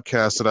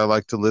podcast that I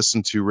like to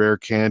listen to, Rare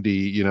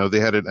Candy. They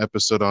had an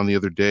episode on the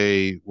other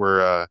day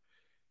where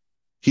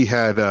he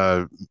had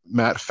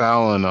Matt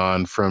Fallon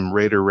on from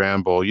Raider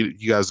Ramble.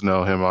 You guys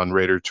know him on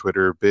Raider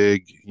Twitter,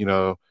 big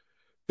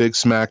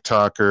smack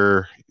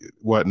talker,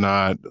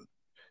 whatnot.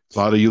 A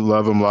lot of you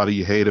love him, a lot of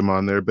you hate him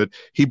on there, but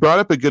he brought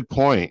up a good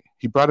point.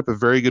 He brought up a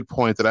very good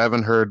point that I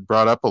haven't heard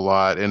brought up a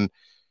lot, and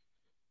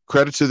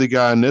credit to the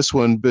guy on this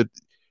one. But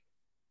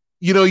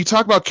you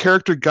talk about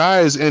character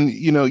guys, and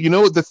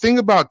the thing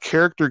about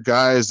character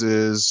guys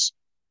is,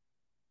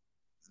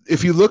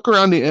 if you look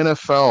around the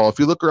NFL, if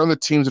you look around the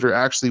teams that are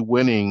actually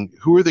winning,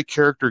 who are the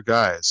character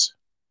guys?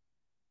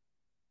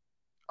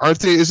 Aren't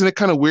they? Isn't it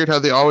kind of weird how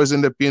they always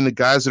end up being the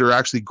guys that are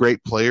actually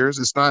great players?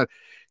 It's not.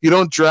 You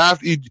don't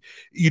draft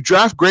you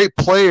draft great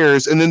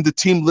players, and then the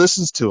team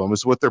listens to them,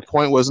 is what their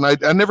point was. And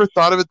I never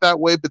thought of it that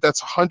way, but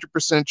that's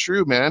 100%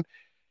 true, man.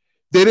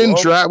 They didn't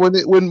draft when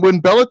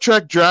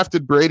Belichick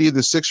drafted Brady in the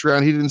 6th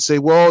round. He didn't say,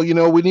 well,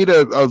 we need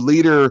a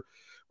leader,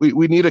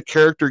 we need a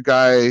character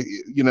guy,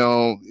 you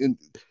know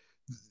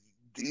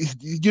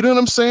what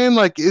I'm saying?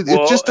 Like it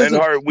just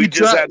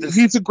doesn't.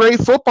 He's a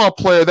great football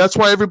player. That's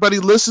why everybody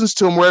listens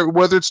to him,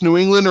 whether it's New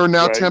England or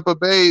now Tampa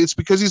Bay. It's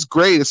because he's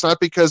great. It's not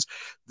because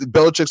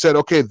Belichick said,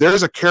 "Okay,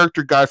 there's a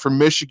character guy from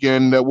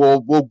Michigan that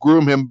we'll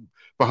groom him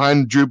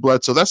behind Drew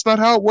Bledsoe." That's not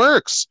how it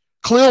works.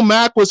 Khalil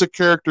Mack was a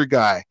character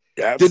guy.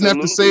 Absolutely. Didn't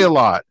have to say a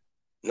lot.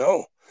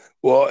 No.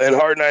 Well, and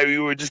Hart and I, we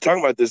were just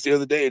talking about this the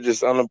other day,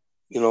 just on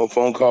a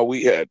phone call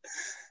we had.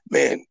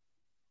 Man,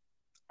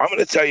 I'm going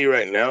to tell you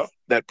right now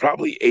that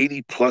probably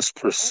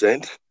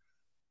 80+%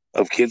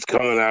 of kids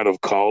coming out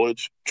of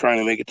college trying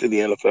to make it to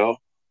the NFL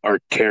are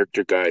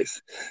character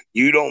guys.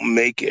 You don't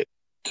make it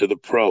to the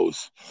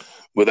pros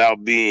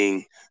without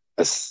being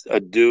a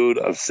dude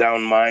of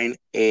sound mind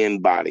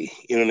and body.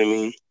 You know what I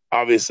mean?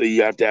 Obviously,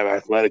 you have to have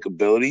athletic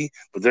ability,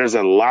 but there's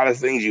a lot of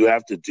things you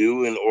have to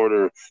do in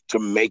order to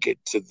make it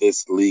to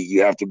this league.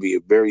 You have to be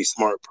a very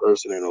smart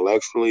person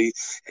intellectually,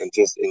 and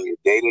just in your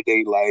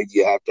day-to-day life,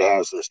 you have to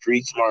have some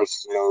street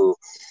smarts to know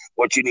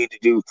what you need to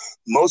do.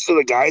 Most of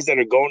the guys that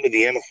are going to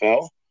the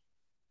NFL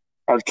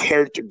are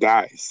character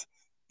guys.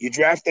 You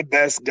draft the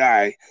best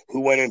guy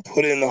who went and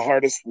put in the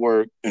hardest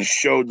work and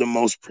showed the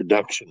most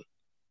production.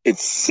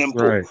 It's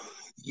simple. Right.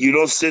 You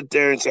don't sit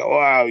there and say, oh,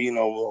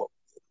 wow,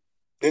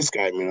 this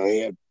guy, he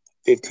had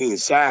 15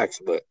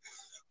 sacks, but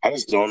I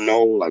just don't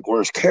know, where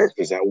his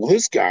character's at. Well,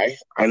 this guy,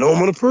 I know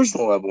him on a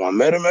personal level. I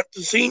met him at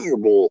the Senior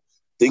Bowl.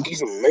 Think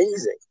he's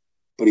amazing,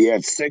 but he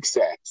had 6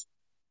 sacks.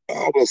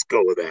 Oh, let's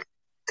go with that.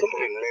 Come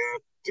on, man.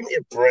 Give me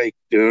a break,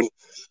 dude.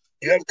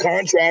 You have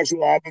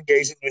contractual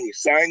obligations when you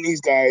sign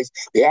these guys.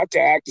 They have to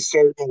act a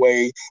certain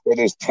way, or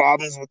there's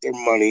problems with their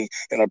money.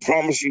 And I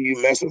promise you, you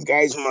mess with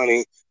guys'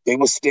 money, they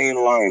will stay in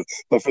line.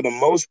 But for the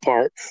most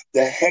part,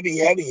 the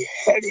heavy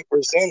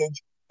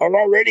percentage are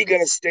already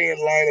going to stay in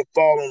line and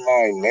fall in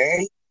line,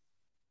 man.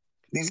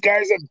 These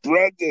guys have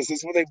bred this. This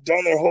is what they've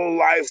done their whole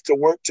lives to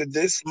work to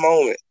this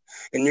moment.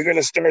 And you're going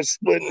to start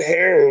splitting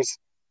hairs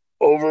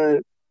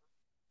over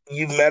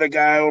you've met a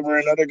guy over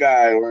another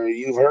guy, or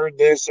you've heard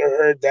this or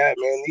heard that,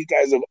 man. These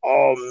guys have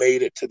all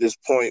made it to this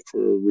point for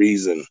a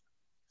reason.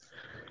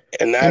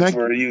 And that's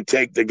where you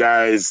take the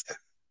guys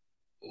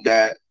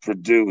that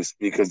produce,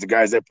 because the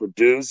guys that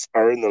produce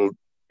are in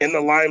the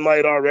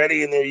limelight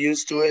already, and they're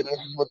used to it, and this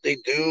is what they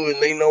do,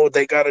 and they know what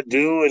they got to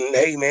do. And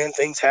hey, man,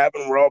 things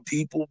happen. We're all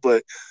people,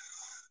 but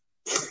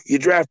you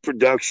draft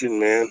production,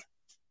 man,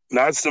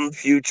 not some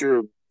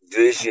future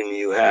vision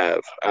you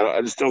have.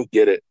 I just don't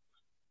get it.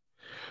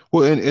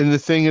 Well, and the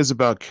thing is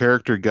about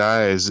character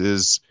guys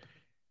is,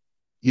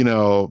 you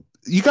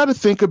got to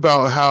think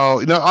about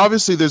how,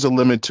 obviously there's a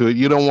limit to it.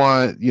 You don't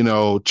want,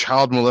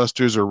 child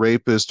molesters or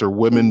rapists or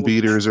women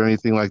beaters or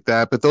anything like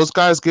that. But those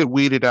guys get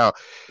weeded out.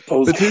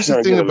 But here's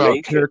the thing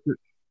about character.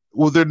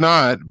 Well, they're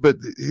not. But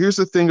here's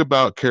the thing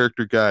about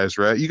character guys,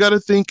 right? You got to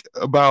think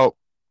about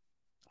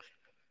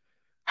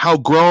how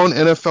grown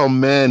NFL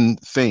men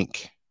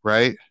think,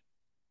 right?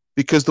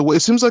 Because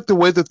it seems like the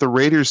way that the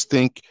Raiders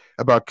think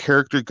about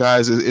character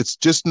guys, it's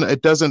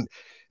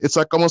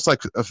like almost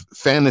like a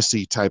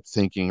fantasy type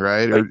thinking,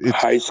 right? Like or it's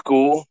high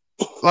school.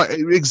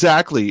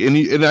 Exactly.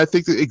 And I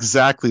think that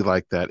exactly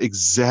like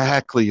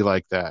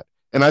that.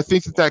 And I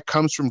think that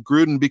comes from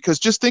Gruden, because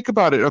just think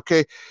about it.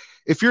 Okay.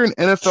 If you're a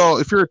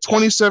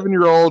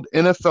 27-year-old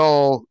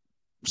NFL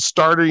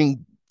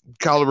starting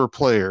caliber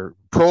player,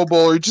 Pro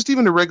Bowler, just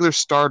even a regular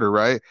starter,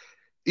 right?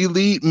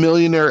 Elite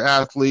millionaire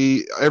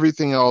athlete,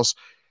 everything else.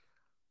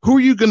 Who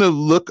are you going to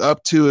look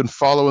up to and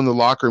follow in the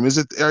locker room?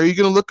 Are you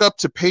going to look up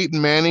to Peyton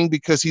Manning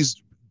because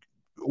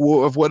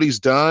of what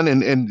he's done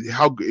and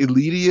how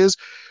elite he is?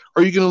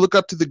 Or are you going to look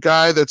up to the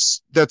guy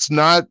that's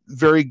not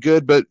very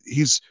good, but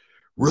he's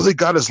really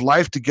got his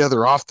life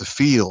together off the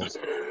field?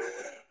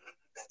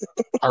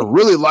 I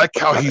really like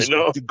how he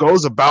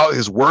goes about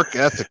his work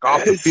ethic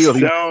off the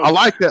field. I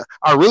like that.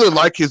 I really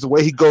like the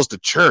way he goes to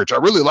church. I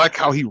really like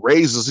how he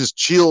raises his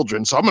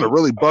children. So I'm going to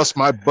really bust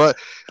my butt.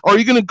 Or are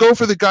you going to go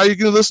for the guy? You're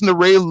going to listen to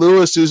Ray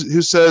Lewis,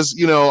 who says,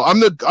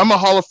 I'm a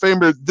Hall of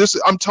Famer.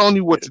 I'm telling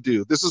you what to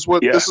do. This is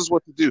what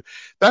to do.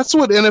 That's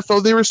what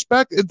NFL, they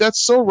respect.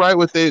 That's so right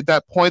with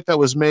that point that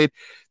was made.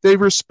 They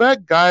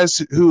respect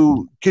guys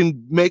who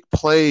can make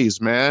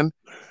plays, man.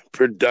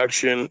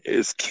 Production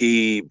is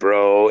key,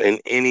 bro. In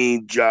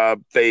any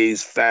job,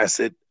 phase,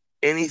 facet,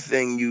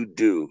 anything you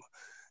do,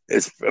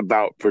 it's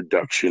about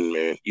production,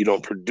 man. You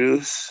don't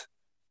produce,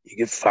 you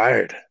get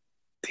fired.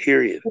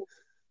 Period.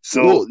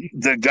 So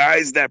the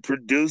guys that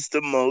produce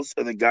the most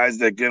are the guys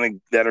that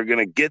are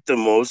gonna get the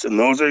most, and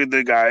those are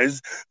the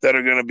guys that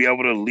are gonna be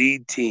able to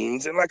lead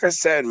teams. And like I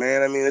said,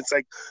 man, I mean, it's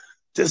like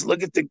just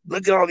look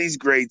at all these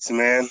greats,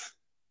 man.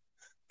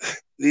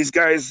 These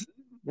guys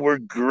were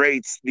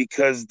greats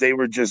because they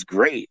were just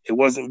great. It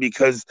wasn't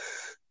because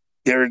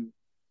they're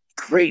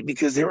great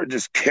because they were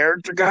just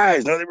character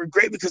guys. No, they were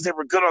great because they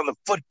were good on the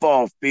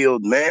football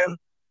field, man.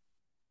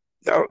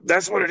 No,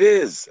 that's what it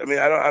is. I mean,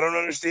 I don't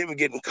understand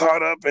getting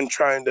caught up in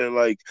trying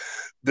to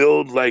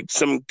build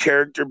some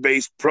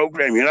character-based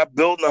program. You're not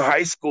building a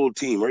high school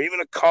team or even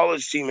a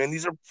college team, man.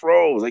 These are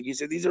pros. Like you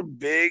said, these are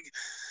big,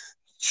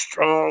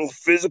 strong,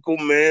 physical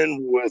men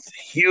with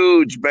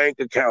huge bank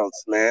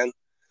accounts, man,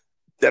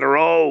 that are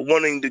all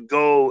wanting to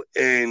go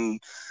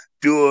and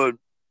do an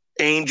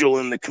angel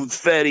in the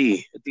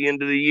confetti at the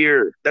end of the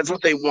year. That's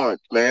what they want,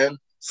 man.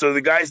 So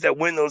the guys that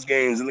win those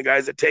games and the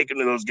guys that take them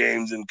to those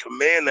games and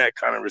command that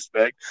kind of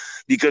respect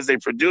because they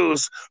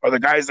produce are the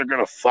guys that are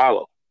going to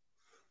follow.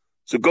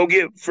 So go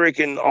get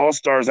freaking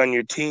all-stars on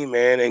your team,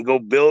 man, and go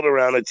build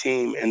around a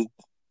team and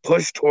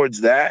push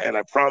towards that. And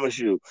I promise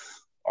you,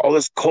 all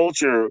this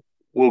culture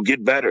will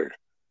get better.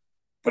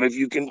 But if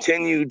you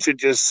continue to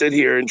just sit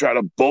here and try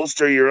to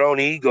bolster your own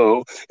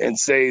ego and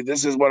say,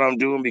 this is what I'm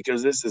doing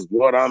because this is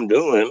what I'm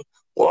doing,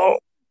 well,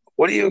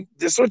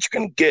 this is what you're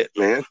going to get,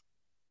 man.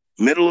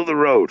 Middle of the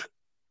road.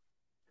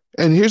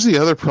 And here's the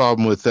other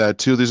problem with that,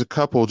 too. There's a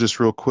couple just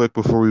real quick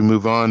before we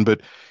move on.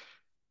 But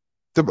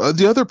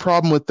the other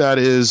problem with that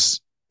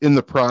is in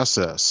the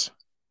process,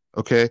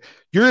 okay?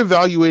 You're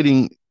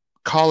evaluating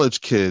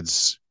college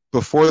kids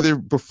before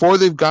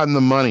they've gotten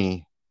the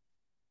money.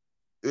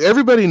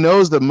 Everybody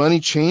knows that money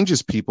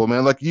changes people,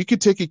 man. Like you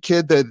could take a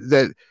kid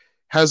that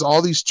has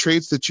all these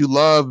traits that you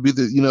love, be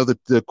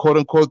the quote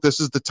unquote,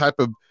 this is the type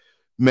of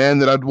man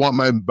that I'd want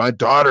my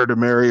daughter to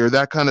marry or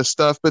that kind of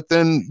stuff. But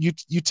then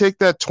you take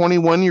that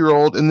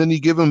 21-year-old and then you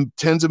give him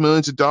tens of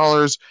millions of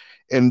dollars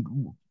and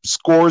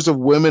scores of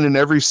women in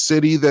every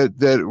city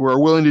that were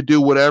willing to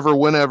do whatever,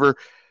 whenever.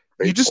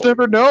 You just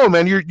never know,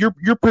 man.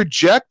 You're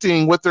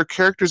projecting what their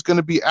character is going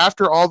to be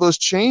after all those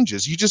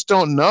changes. You just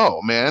don't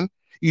know, man.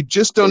 You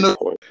just don't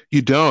know.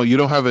 You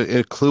don't have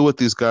a clue what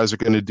these guys are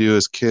going to do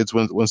as kids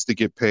once they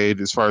get paid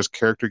as far as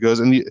character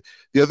goes. And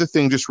the other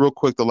thing, just real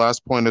quick, the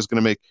last point I was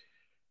going to make,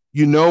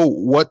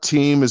 what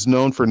team is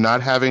known for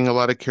not having a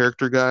lot of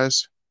character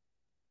guys?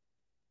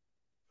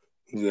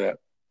 Yeah.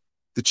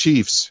 The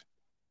Chiefs.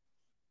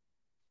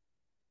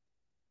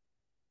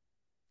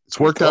 It's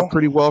worked out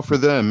pretty well for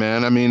them,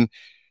 man. I mean,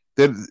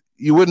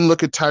 you wouldn't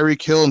look at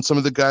Tyreek Hill and some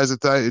of the guys that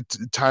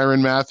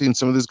Tyrann Mathieu and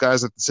some of those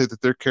guys that say that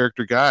they're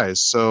character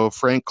guys. So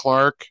Frank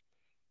Clark,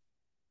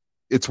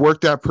 it's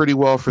worked out pretty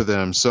well for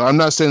them. So I'm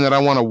not saying that I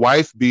want a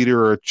wife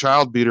beater or a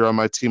child beater on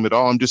my team at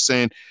all. I'm just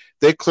saying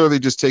they clearly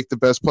just take the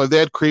best play. They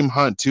had Kareem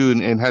Hunt too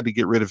and had to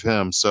get rid of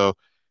him. So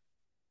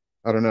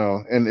I don't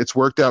know. And it's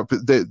worked out.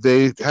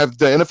 The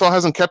NFL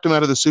hasn't kept them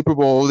out of the Super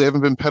Bowl. They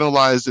haven't been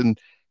penalized and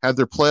had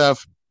their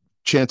playoff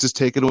chances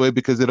taken away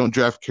because they don't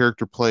draft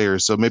character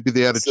players. So maybe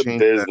they had to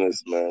change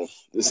business, that. Man.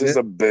 This is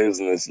a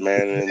business,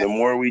 man. And the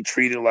more we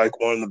treat it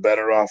like one, the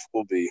better off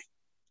we'll be.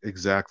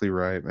 Exactly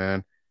right,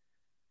 man.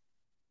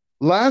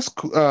 Last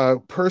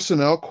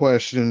personnel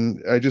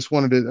question. I just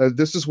wanted to,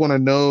 this is one I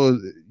know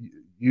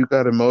you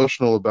got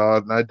emotional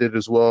about, and I did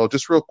as well.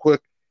 Just real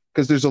quick,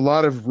 because there's a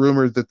lot of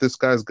rumors that this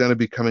guy's going to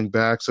be coming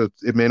back. So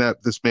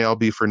this may all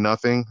be for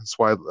nothing. That's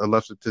why I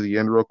left it to the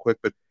end real quick.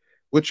 But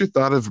what's your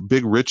thought of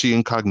Big Richie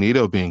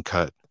Incognito being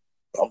cut?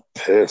 I'm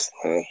pissed,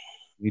 man.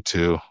 Me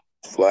too.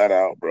 Flat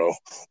out, bro.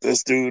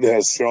 This dude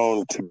has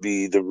shown to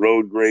be the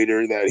road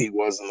grader that he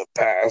was in the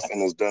past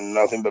and has done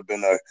nothing but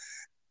been a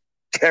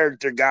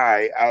character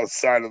guy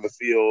outside of the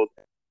field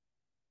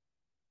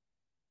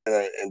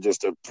and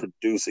just a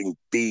producing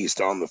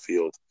beast on the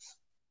field.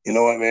 You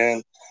know what,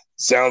 man?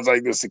 Sounds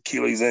like this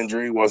Achilles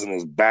injury wasn't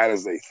as bad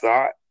as they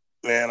thought.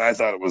 Man, I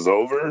thought it was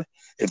over.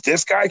 If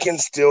this guy can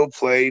still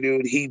play,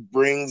 dude, he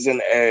brings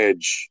an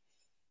edge,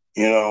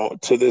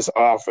 to this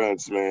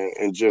offense, man,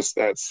 and just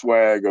that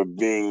swag of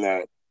being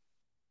that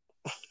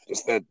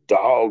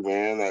dog,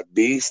 man, that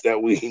beast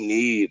that we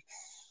need,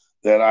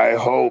 that I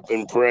hope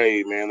and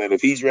pray, man, that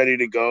if he's ready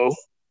to go,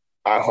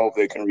 I hope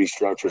they can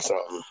restructure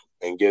something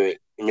and get it.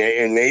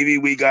 And maybe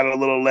we got a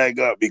little leg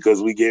up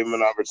because we gave him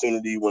an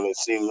opportunity when it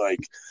seemed like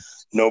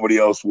nobody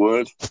else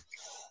would.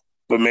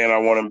 But, man, I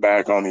want him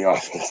back on the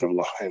offensive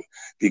line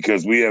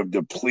because we have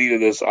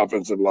depleted this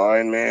offensive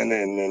line, man.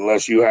 And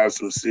unless you have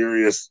some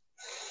serious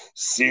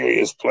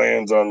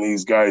plans on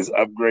these guys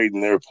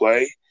upgrading their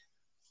play,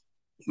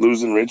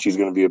 losing Richie is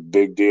going to be a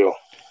big deal.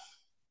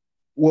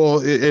 Well,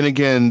 and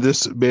again,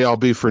 this may all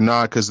be for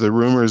naught because the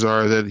rumors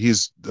are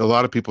that a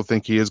lot of people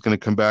think he is going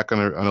to come back on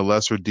a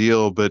lesser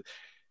deal. But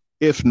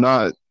if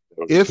not,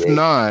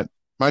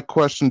 my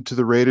question to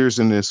the Raiders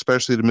and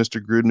especially to Mr.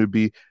 Gruden would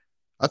be,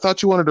 I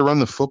thought you wanted to run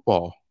the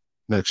football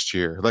next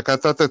year. Like, I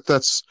thought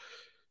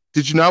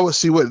did you not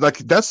see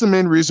that's the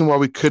main reason why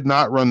we could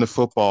not run the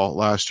football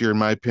last year, in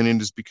my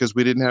opinion, is because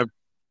we didn't have.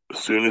 As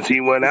soon as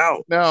he went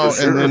out. No,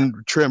 and then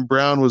Trent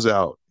Brown was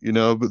out.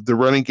 But the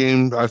running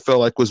game I felt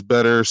like was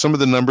better. Some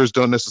of the numbers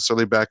don't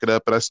necessarily back it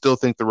up, but I still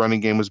think the running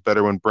game was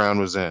better when Brown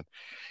was in.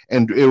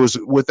 And it was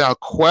without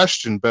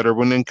question better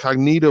when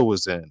Incognito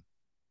was in.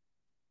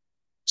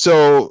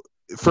 So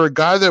for a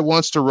guy that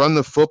wants to run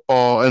the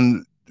football,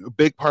 and a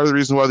big part of the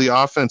reason why the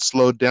offense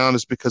slowed down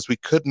is because we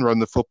couldn't run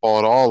the football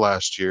at all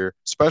last year,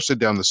 especially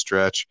down the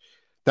stretch.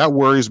 That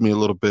worries me a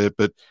little bit,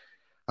 but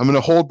I'm going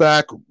to hold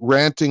back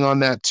ranting on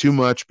that too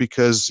much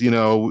because,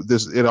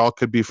 it all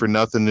could be for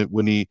nothing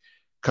when he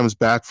comes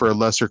back for a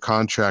lesser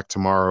contract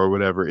tomorrow or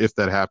whatever, if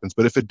that happens.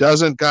 But if it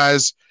doesn't,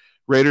 guys,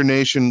 Raider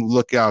Nation,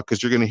 look out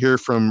because you're going to hear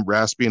from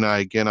Raspy and I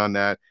again on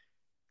that.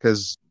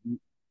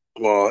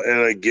 Well,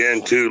 and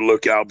again, too,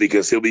 look out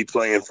because he'll be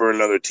playing for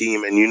another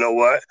team. And you know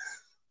what?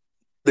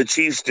 The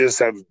Chiefs just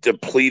have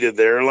depleted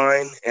their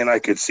line, and I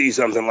could see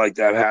something like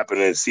that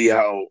happen and see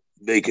how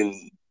they could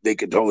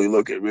totally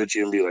look at Richie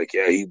and be like,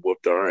 yeah, he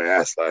whooped our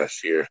ass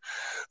last year.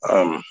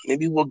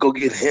 Maybe we'll go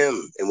get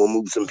him and we'll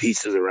move some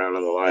pieces around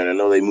on the line. I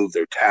know they moved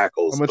their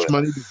tackles. How much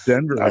money does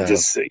Denver have?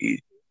 Just say,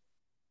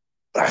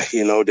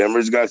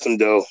 Denver's got some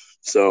dough.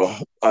 So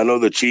I know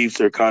the Chiefs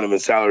are kind of in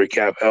salary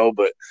cap hell,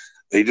 but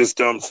they just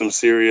dumped some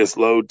serious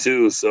load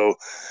too. So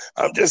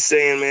I'm just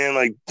saying, man,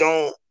 like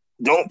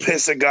don't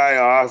piss a guy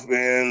off,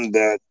 man,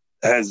 that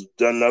has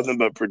done nothing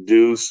but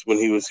produce when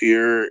he was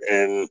here.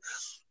 And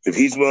if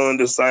he's willing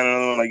to sign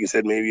another one, like you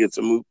said, maybe it's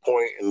a moot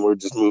point and we're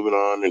just moving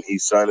on and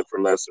he's signing for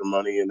lesser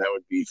money, and that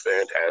would be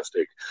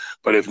fantastic.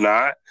 But if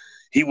not,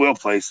 he will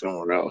play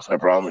somewhere else, I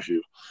promise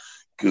you,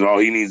 because all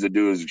he needs to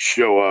do is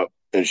show up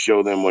and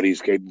show them what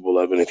he's capable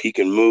of. And if he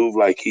can move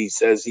like he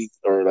says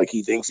like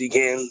he thinks he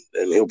can,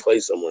 then he'll play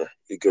somewhere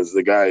because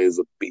the guy is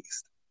a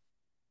beast.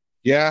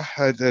 Yeah,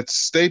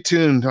 stay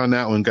tuned on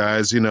that one,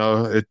 guys.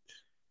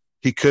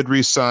 He could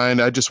resign.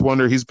 I just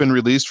wonder, he's been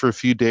released for a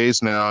few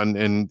days now,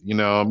 and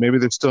maybe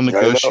they're still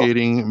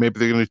negotiating. Maybe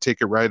they're going to take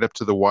it right up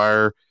to the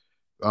wire,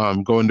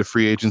 go into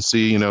free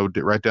agency,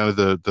 right down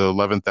to the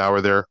 11th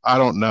hour there. I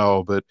don't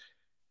know, but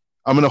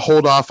I'm going to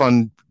hold off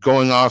on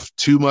going off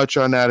too much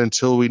on that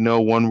until we know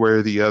one way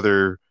or the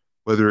other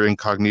whether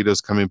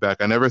Incognito's coming back.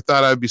 I never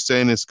thought I'd be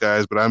saying this,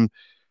 guys, but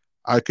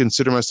I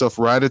consider myself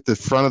right at the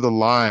front of the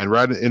line,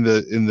 right in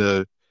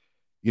the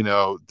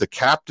the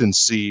captain's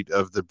seat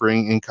of the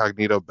bring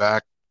Incognito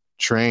back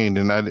train.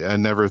 And I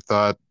never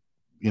thought,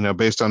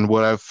 based on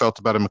what I've felt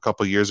about him a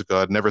couple of years ago,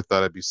 I'd never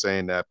thought I'd be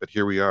saying that, but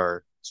here we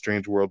are.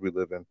 Strange world we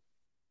live in.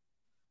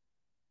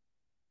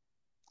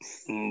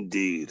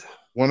 Indeed.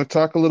 Want to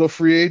talk a little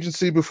free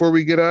agency before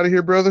we get out of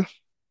here, brother?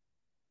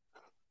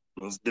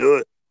 Let's do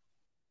it.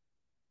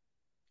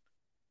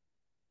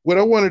 What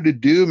I wanted to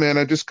do, man,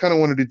 I just kind of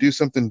wanted to do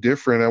something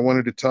different. I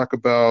wanted to talk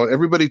about,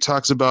 everybody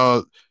talks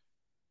about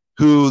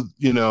who,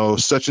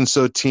 such and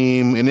so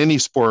team in any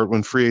sport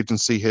when free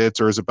agency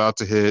hits or is about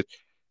to hit,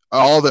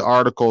 all the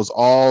articles,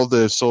 all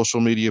the social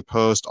media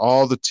posts,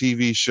 all the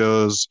TV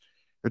shows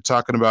are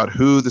talking about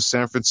who the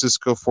San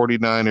Francisco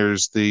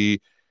 49ers, the,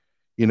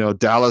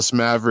 Dallas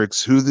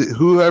Mavericks,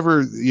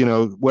 whoever,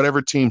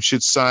 whatever team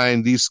should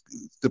sign the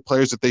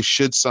players that they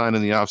should sign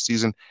in the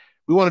offseason.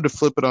 We wanted to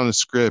flip it on the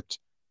script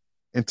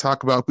and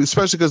talk about,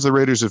 especially because the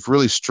Raiders have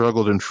really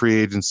struggled in free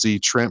agency,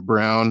 Trent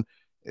Brown,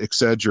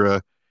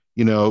 etc.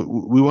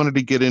 We wanted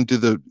to get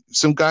into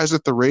some guys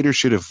that the Raiders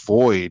should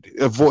avoid.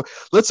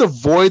 Let's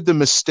avoid the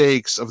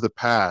mistakes of the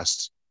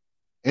past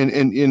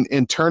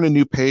and turn a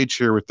new page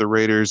here with the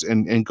Raiders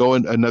and go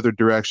in another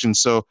direction.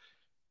 So,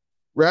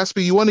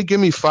 Raspy, you want to give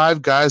me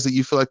 5 guys that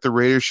you feel like the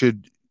Raiders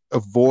should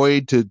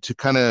avoid to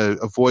kind of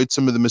avoid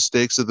some of the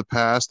mistakes of the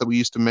past that we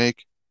used to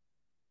make?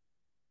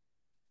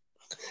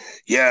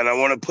 Yeah, and I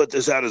want to put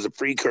this out as a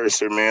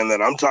precursor, man,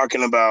 that I'm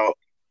talking about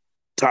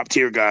top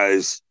tier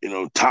guys,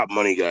 top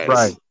money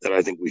guys that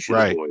I think we should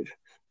avoid.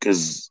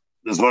 Because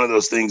there's one of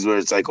those things where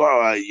it's like,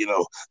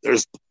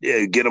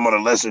 get them on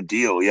a lesser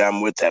deal. Yeah,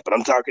 I'm with that. But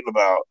I'm talking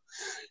about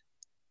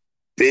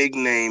big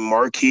name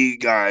marquee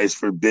guys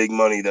for big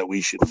money that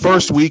we should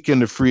first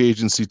weekend of free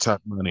agency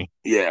top money.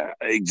 Yeah,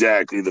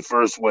 exactly. The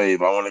first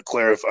wave. I want to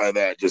clarify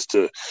that just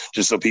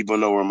so people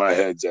know where my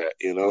head's at,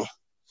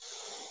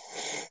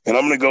 And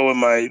I'm going to go with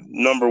my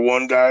number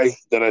 1 guy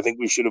that I think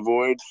we should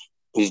avoid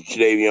is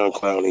Jadeveon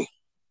Clowney.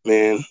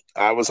 Man,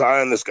 I was high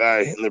on this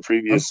guy in the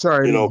previous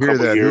couple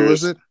years. Who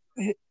was it?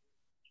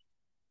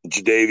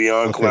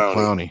 Jadeveon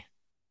Clowney.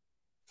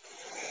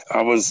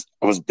 I was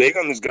big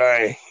on this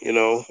guy, in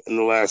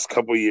the last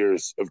couple of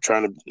years of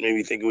trying to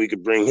maybe thinking we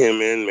could bring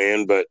him in,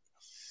 man. But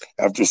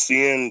after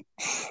seeing,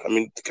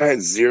 the guy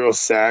had 0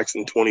 sacks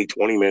in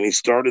 2020, man. He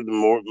started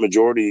the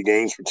majority of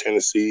games for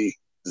Tennessee,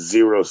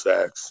 0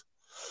 sacks.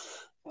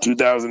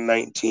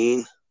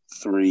 2019,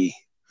 3.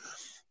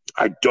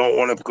 I don't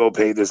want to go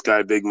pay this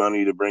guy big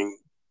money to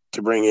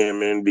bring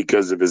him in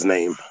because of his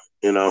name.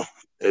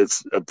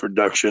 It's a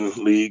production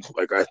league,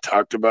 like I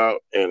talked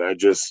about, and I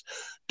just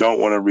don't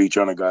want to reach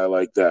on a guy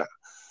like that.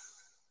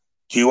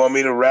 Do you want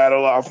me to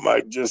rattle off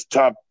my just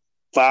top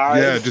 5?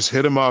 Yeah, just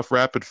hit him off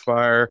rapid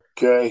fire.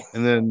 Okay.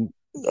 And then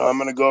I'm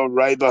going to go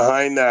right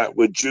behind that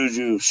with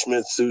Juju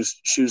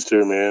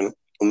Smith-Schuster, man.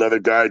 Another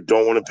guy I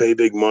don't want to pay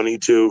big money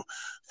to.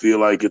 Feel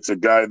like it's a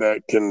guy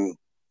that can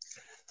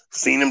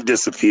seen him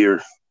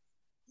disappear.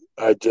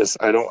 I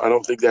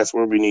don't think that's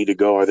where we need to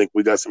go. I think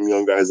we got some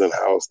young guys in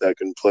house that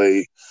can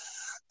play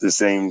the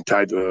same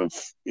type of,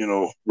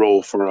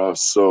 role for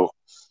us. So,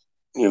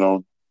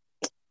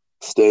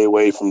 stay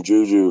away from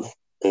Juju,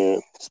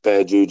 and it's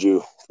bad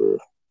Juju for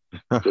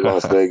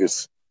Las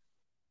Vegas.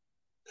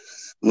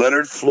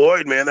 Leonard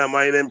Floyd, man,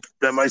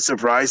 that might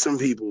surprise some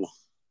people.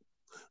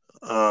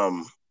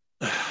 I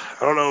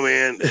don't know,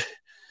 man.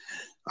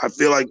 I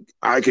feel like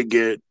I could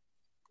get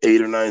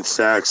 8 or 9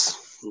 sacks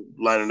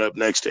lining up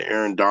next to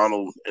Aaron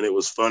Donald, and it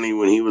was funny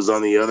when he was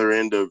on the other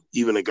end of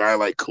even a guy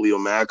like Khalil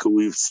Mack, who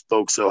we've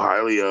spoke so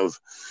highly of.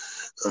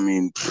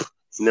 He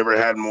never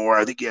had more.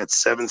 I think he had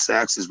 7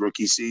 sacks his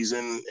rookie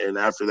season, and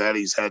after that,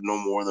 he's had no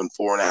more than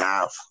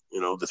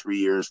 4.5. The 3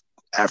 years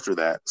after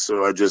that.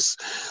 So I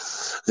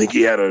think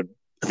he had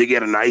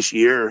a nice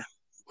year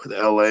with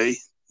LA,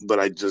 but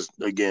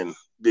again,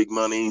 big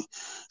money.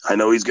 I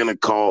know he's going to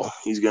call.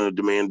 He's going to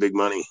demand big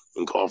money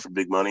and call for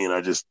big money, and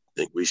I just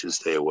think we should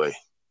stay away.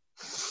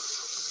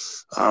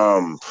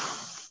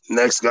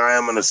 Next guy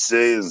I'm going to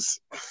say is,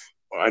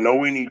 I know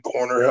we need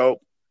corner help.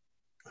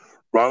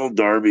 Ronald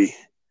Darby.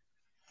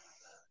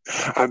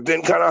 I've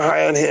been kind of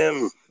high on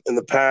him in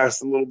the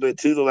past a little bit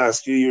too, the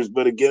last few years.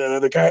 But again,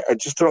 another guy, I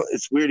just don't.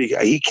 It's weird.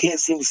 He can't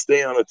seem to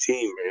stay on a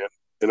team, man.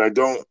 And I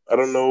don't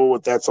know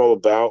what that's all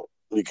about,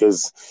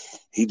 because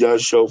he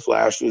does show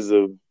flashes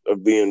of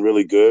being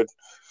really good.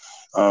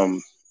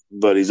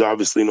 But he's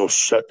obviously no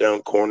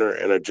shutdown corner,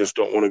 and I just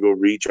don't want to go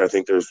reach. I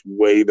think there's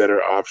way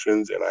better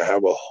options, and I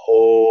have a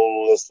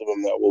whole list of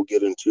them that we'll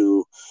get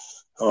into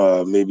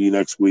maybe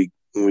next week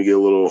when we get a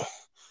little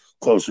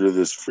closer to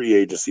this free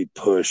agency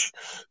push.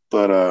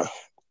 But I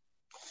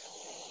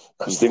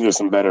just think there's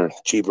some better,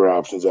 cheaper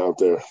options out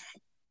there.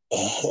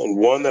 And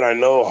one that I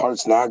know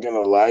Hart's not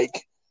going to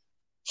like,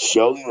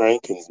 Sheldon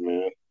Rankins,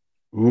 man.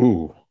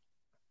 Ooh.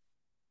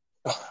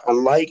 I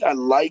like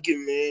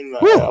him, man.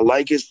 I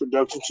like his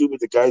production too,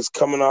 but the guy's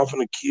coming off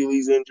an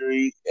Achilles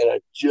injury, and I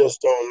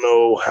just don't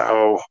know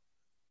how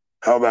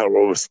that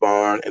will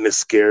respond, and it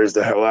scares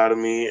the hell out of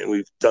me. And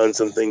we've done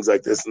some things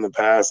like this in the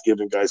past,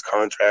 giving guys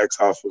contracts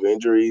off of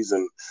injuries,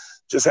 and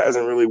just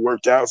hasn't really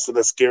worked out. So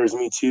that scares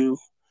me too.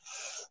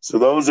 So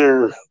those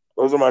are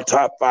my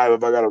top 5.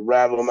 If I got to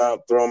rattle them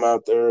out, throw them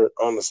out there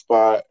on the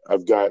spot,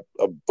 I've got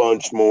a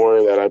bunch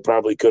more that I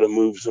probably could have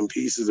moved some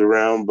pieces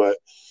around, but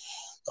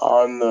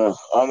on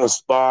the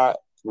spot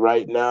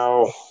right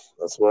now,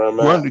 that's where I'm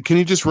at. Can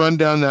you just run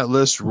down that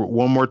list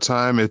one more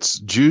time? It's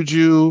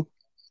Juju.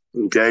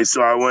 Okay,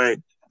 so I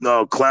went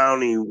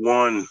Clowney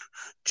 1,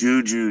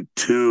 Juju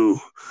 2,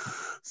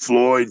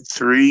 Floyd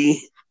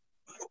 3,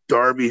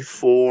 Darby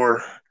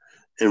 4,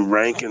 and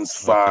Rankins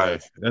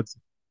 5. Okay,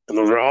 and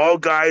those are all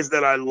guys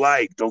that I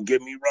like. Don't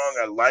get me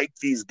wrong, I like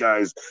these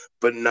guys,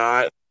 but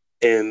not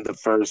in the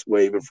first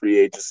wave of free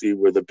agency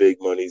where the big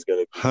money's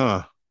going to be.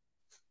 Huh.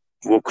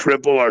 We'll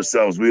cripple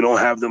ourselves. We don't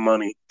have the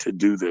money to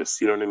do this.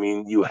 You know what I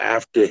mean? You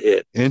have to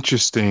hit.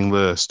 Interesting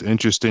list.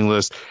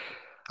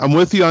 I'm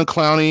with you on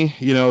Clowney.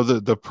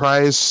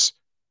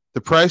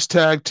 The price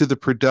tag to the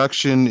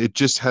production, it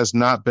just has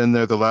not been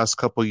there the last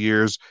couple of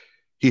years.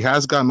 He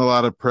has gotten a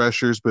lot of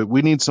pressures, but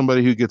we need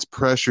somebody who gets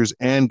pressures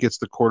and gets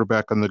the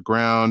quarterback on the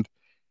ground.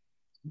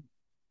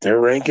 They're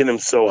ranking him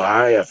so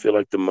high, I feel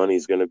like the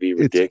money's going to be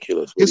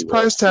ridiculous. His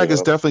price tag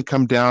has definitely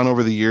come down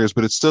over the years,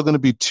 but it's still going to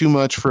be too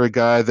much for a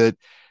guy that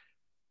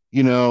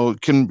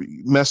can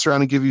mess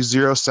around and give you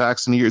 0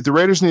 sacks in a year. The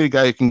Raiders need a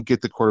guy who can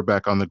get the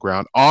quarterback on the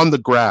ground, on the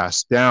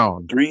grass,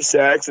 down. 3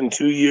 sacks in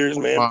 2 years,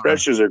 man.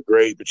 Pressures are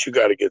great, but you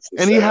got to get some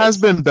sacks. He has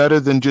been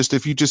better than just,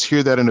 if you just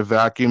hear that in a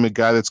vacuum, a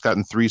guy that's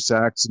gotten 3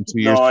 sacks in 2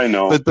 years. No, I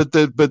know. But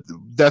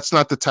that's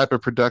not the type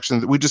of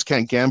production. We just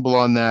can't gamble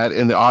on that,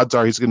 and the odds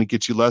are he's going to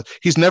get you less.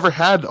 He's never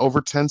had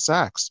over 10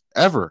 sacks,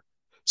 ever.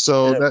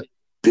 So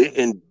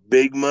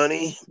big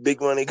money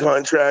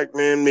contract,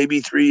 man. Maybe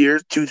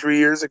 2-3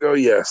 years ago,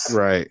 yes.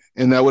 Right,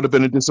 and that would have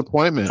been a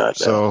disappointment.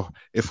 So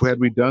if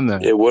we done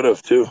that, it would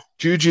have too.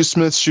 Juju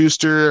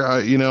Smith-Schuster,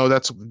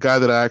 that's a guy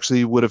that I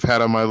actually would have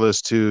had on my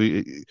list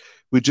too.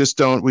 We just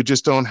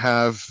don't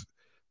have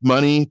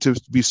money to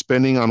be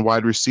spending on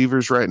wide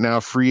receivers right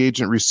now, free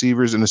agent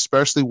receivers, and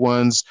especially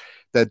ones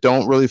that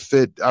don't really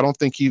fit. I don't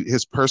think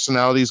his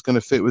personality is going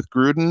to fit with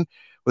Gruden.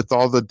 with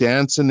all the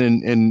dancing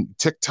and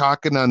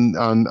TikToking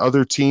on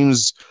other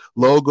teams'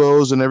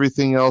 logos and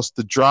everything else,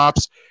 the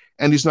drops,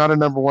 and he's not a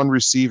number one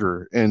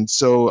receiver. And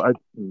so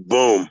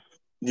boom.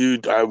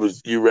 You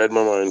read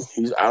my mind.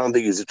 I don't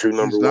think he's a true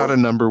number one. He's not a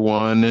number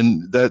one,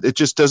 and that it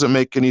just doesn't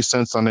make any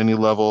sense on any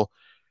level.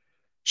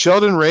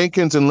 Sheldon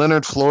Rankins and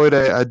Leonard Floyd,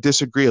 I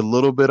disagree a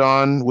little bit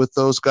on with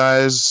those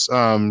guys.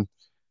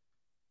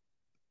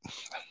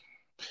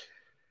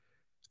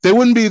 They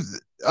wouldn't be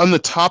on the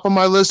top of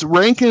my list.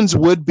 Rankins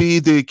would be.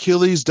 The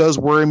Achilles does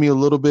worry me a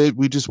little bit.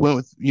 We just went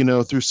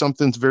with, through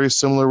something very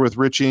similar with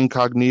Richie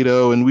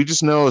Incognito, and we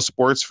just know as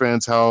sports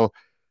fans how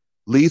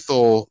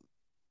lethal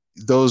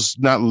those,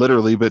 not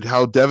literally, but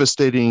how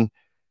devastating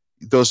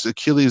those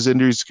Achilles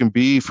injuries can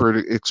be for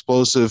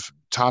explosive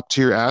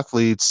top-tier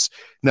athletes.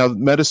 Now,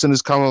 medicine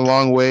has come a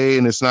long way,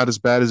 and it's not as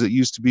bad as it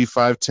used to be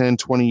 5, 10,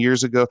 20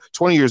 years ago.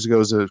 20 years ago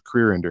was a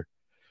career ender.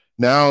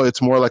 Now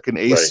it's more like an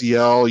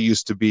ACL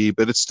used to be,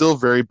 but it's still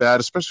very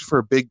bad, especially for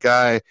a big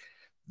guy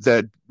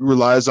that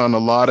relies on a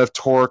lot of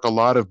torque, a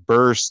lot of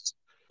burst.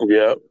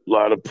 Yeah, a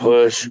lot of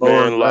push,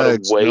 man, a lot of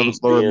weight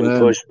being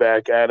pushed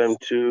back at him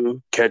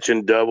too,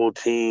 catching double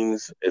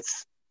teams.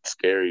 It's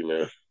scary,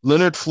 man.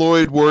 Leonard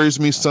Floyd worries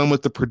me some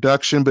with the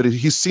production, but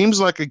he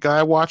seems like a guy.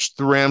 I watched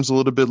the Rams a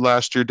little bit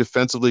last year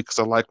defensively because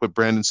I like what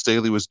Brandon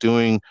Staley was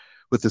doing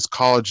with his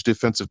college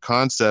defensive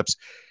concepts.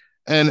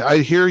 And I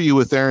hear you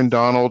with Aaron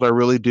Donald. I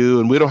really do.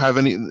 And we don't have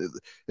any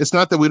 – it's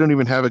not that we don't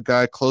even have a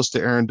guy close to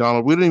Aaron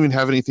Donald. We don't even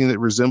have anything that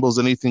resembles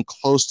anything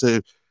close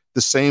to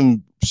the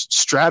same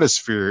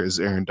stratosphere as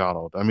Aaron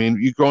Donald. I mean,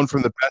 you're going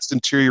from the best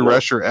interior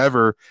rusher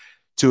ever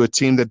to a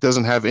team that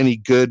doesn't have any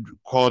good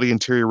quality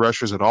interior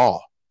rushers at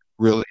all,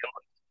 really.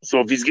 So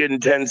if he's getting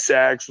 10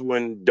 sacks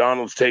when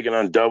Donald's taking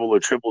on double or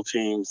triple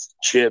teams,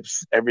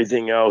 chips,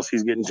 everything else,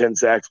 he's getting 10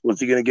 sacks.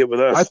 What's he going to get with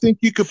us? I think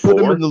you could put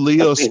him in the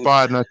Leo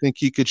spot, and I think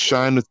he could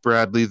shine with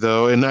Bradley,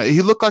 though. And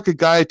he looked like a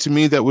guy to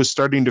me that was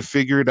starting to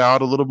figure it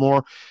out a little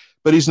more,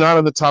 but he's not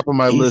on the top of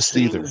my list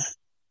either.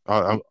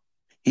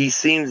 He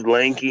seems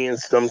lanky and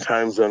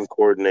sometimes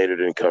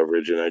uncoordinated in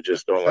coverage, and I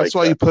just don't like that. That's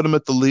why you put him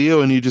at the Leo,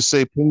 and you just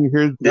say, pin your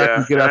ears back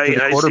and get after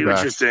the quarterback. I see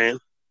what you're saying.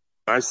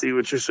 I see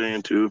what you're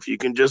saying, too. If you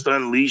can just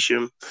unleash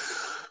him.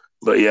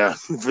 But, yeah,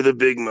 for the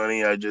big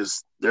money,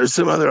 there's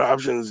some other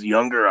options,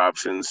 younger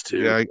options,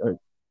 too,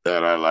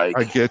 that I like.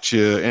 I get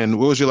you. And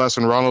what was your last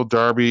one? Ronald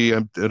Darby?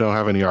 I don't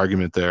have any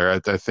argument there.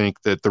 I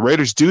think that the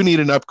Raiders do need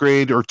an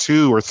upgrade or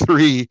 2 or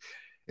 3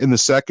 in the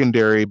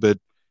secondary, but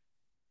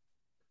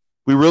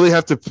we really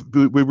have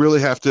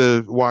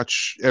to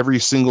watch every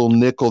single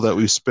nickel that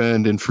we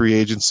spend in free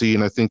agency.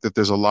 And I think that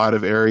there's a lot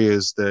of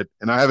areas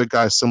and I have a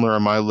guy similar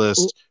on my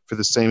list for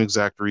the same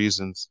exact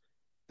reasons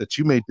that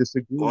you may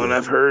disagree with. And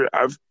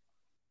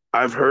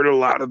I've heard a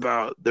lot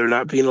about there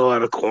not being a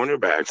lot of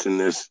cornerbacks in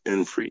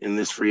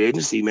this free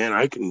agency, man.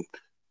 I'll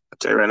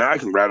tell you right now, I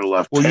can rattle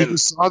off 10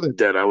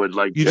 that I would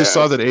like. You just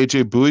saw that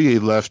AJ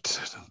Bouye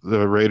left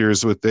the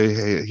Raiders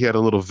he had a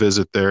little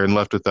visit there and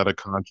left without a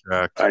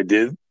contract.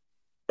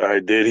 I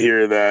did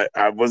hear that.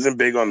 I wasn't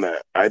big on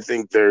that. I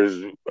think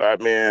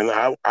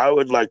I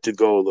would like to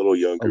go a little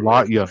younger. A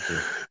lot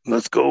younger.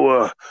 Let's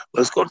go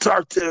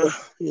talk to,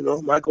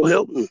 Michael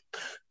Hilton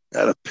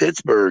out of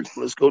Pittsburgh.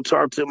 Let's go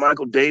talk to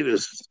Michael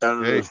Davis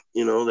out of,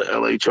 the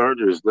LA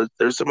Chargers.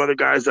 There's some other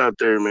guys out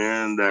there,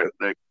 man,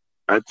 that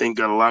I think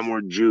got a lot more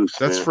juice.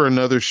 That's for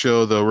another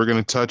show, though. We're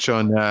going to touch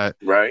on that.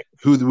 Right.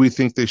 Who do we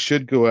think they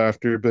should go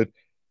after? But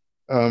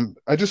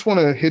I just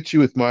want to hit you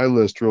with my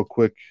list real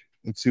quick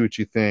and see what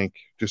you think.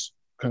 Just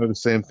kind of the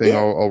same thing. Yeah.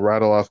 I'll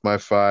rattle off my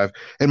 5.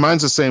 And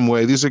mine's the same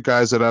way. These are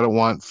guys that I don't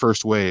want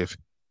first wave.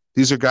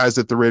 These are guys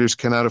that the Raiders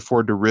cannot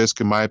afford to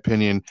risk, in my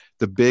opinion,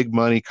 the big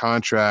money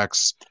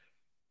contracts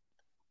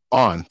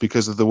on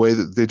because of the way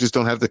that they just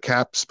don't have the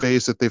cap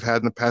space that they've had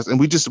in the past. And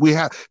we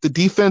have the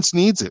defense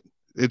needs it.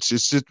 It's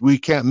just we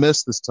can't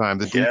miss this time.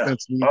 The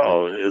defense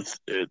needs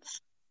it.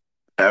 It's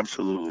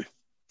absolutely.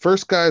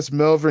 First guy is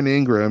Melvin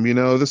Ingram.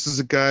 This is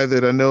a guy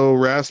that I know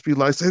Raspy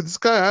likes. Hey, this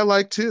guy I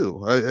like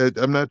too.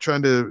 I'm not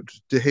trying to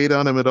hate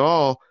on him at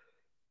all.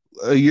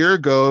 A year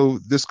ago,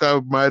 this guy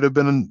might have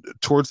been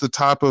towards the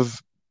top of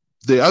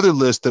the other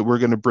list that we're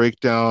going to break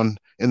down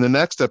in the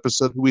next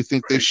episode who we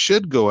think they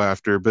should go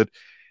after. But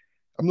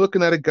I'm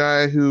looking at a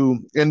guy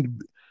who, and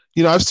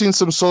I've seen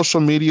some social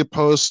media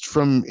posts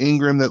from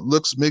Ingram that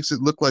makes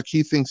it look like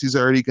he thinks he's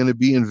already going to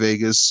be in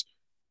Vegas,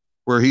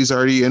 where he's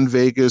already in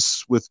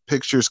Vegas with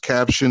pictures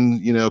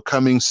captioned,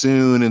 coming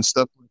soon and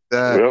stuff like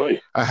that.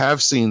 Really? I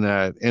have seen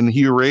that. And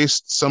he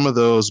erased some of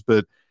those,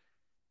 but,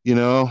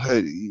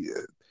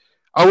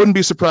 I wouldn't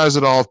be surprised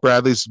at all if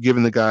Bradley's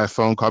giving the guy a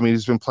phone call. I mean,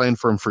 he's been playing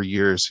for him for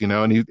years,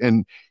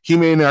 and he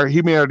may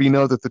already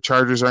know that the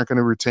Chargers aren't going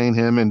to retain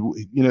him. And,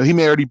 he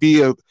may already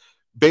be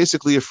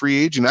basically a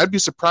free agent. I'd be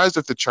surprised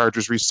if the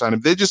Chargers re-sign him.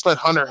 They just let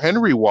Hunter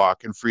Henry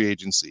walk in free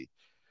agency.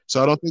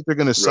 So I don't think they're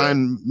going to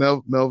sign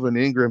Melvin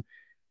Ingram.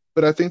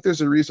 But I think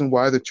there's a reason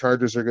why the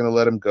Chargers are going to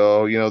let him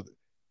go.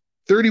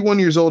 31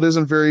 years old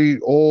isn't very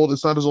old.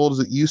 It's not as old as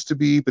it used to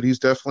be, but he's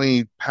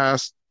definitely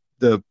past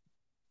the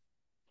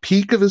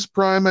peak of his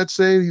prime, I'd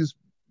say. He's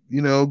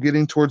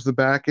getting towards the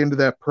back end of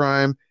that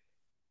prime.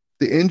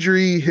 The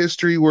injury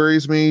history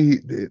worries me.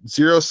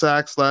 0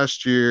 sacks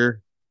last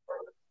year.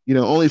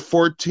 Only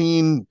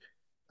 14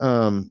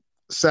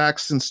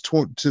 sacks since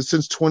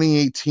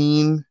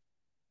 2018,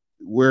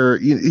 where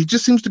he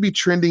just seems to be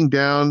trending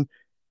down.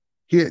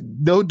 He had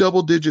no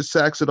double-digit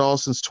sacks at all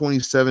since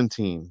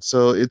 2017.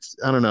 So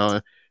I don't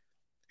know.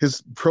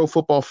 His Pro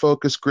Football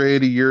Focus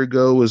grade a year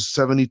ago was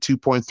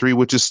 72.3,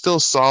 which is still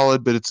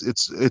solid, but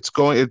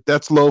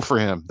that's low for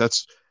him.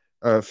 That's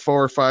a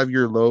 4 or 5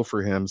 year low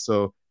for him.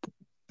 So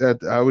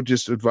that I would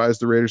just advise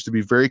the Raiders to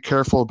be very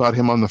careful about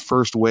him on the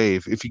first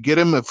wave. If you get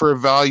him for a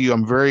value,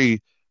 I'm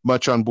very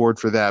much on board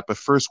for that. But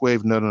first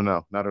wave, no,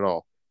 not at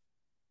all.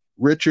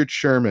 Richard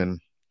Sherman,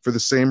 for the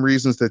same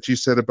reasons that you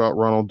said about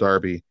Ronald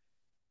Darby.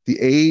 The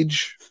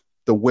age,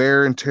 the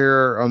wear and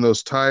tear on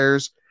those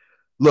tires.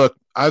 Look,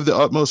 I have the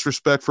utmost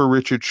respect for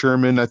Richard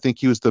Sherman. I think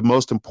he was the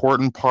most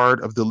important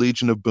part of the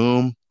Legion of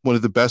Boom, one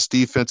of the best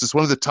defenses,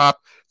 one of the top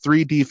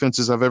 3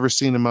 defenses I've ever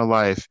seen in my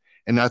life.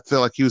 And I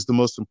feel like he was the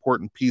most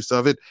important piece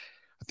of it.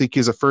 I think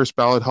he's a first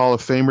ballot Hall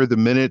of Famer. The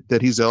minute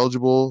that he's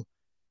eligible,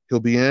 he'll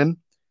be in.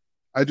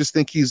 I just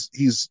think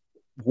he's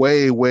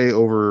way, way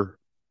over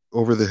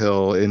the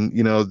hill.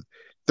 And,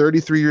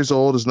 33 years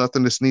old is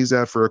nothing to sneeze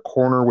at for a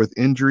corner with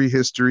an injury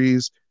history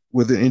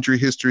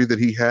that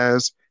he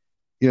has.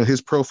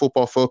 His Pro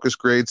Football Focus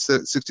grade,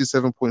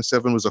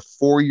 67.7, was a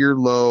 4-year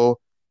low.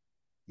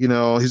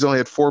 He's only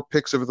had 4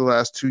 picks over the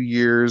last 2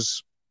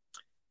 years.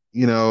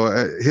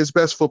 His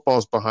best football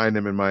is behind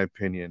him, in my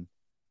opinion.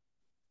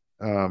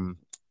 Third,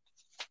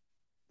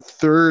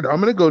 I'm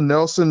going to go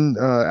Nelson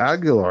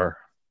Aguilar.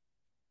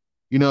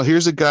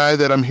 Here's a guy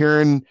that I'm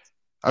hearing.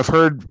 I've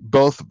heard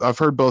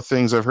both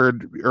things. I've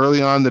heard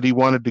early on that he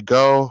wanted to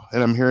go,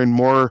 and I'm hearing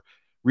more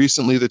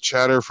recently the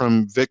chatter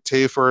from Vic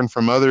Tafur and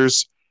from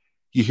others.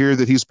 You hear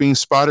that he's being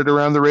spotted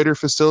around the Raider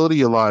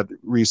facility a lot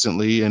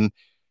recently, and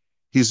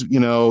he's,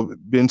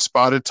 been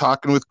spotted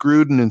talking with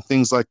Gruden and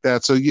things like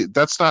that. So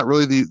that's not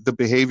really the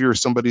behavior of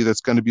somebody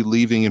that's going to be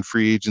leaving in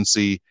free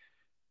agency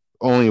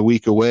only a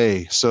week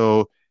away.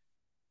 So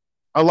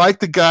I like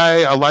the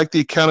guy. I like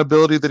the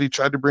accountability that he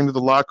tried to bring to the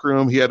locker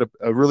room. He had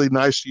a really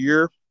nice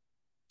year,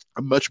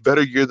 a much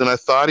better year than I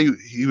thought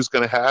he was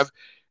going to have.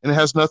 And it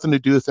has nothing to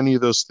do with any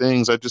of those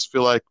things. I just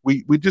feel like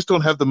we just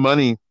don't have the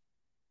money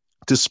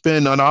to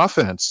spend on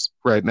offense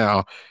right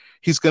now.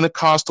 He's going to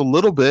cost a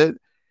little bit.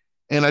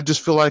 And I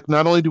just feel like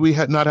not only do we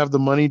not have the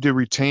money to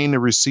retain a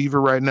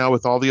receiver right now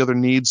with all the other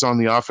needs on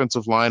the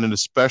offensive line and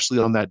especially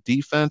on that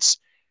defense,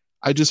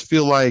 I just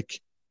feel like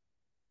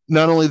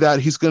not only that,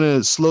 he's going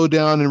to slow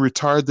down and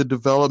retard the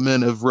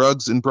development of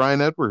Ruggs and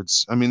Brian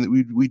Edwards. I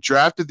mean, we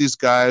drafted these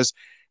guys,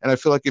 and I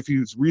feel like if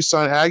you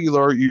re-sign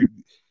Aguilar,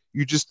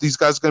 these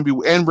guys are going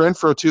to be, and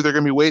Renfro too, they're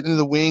going to be waiting in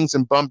the wings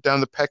and bump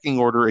down the pecking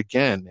order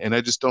again. And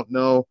I just don't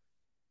know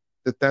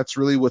that that's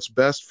really what's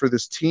best for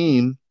this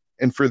team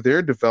and for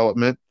their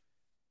development.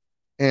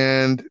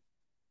 And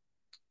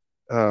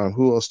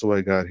who else do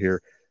I got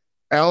here?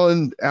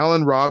 Allen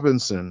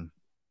Robinson.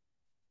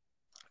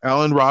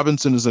 Allen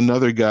Robinson is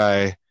another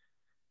guy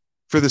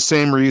for the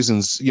same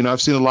reasons.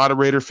 I've seen a lot of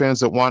Raider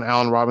fans that want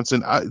Allen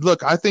Robinson.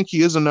 I think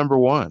he is a number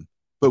 1,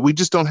 but we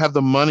just don't have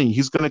the money.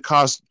 He's going to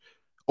cost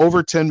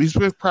over 10. He's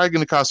probably going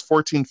to cost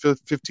 14,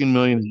 15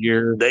 million a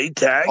year. They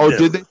tagged him. Oh,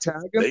 did they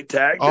tag him? They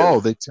tagged him. Oh,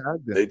 they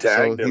tagged him. They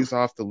tagged him. He's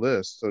off the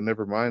list, so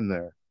never mind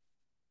there.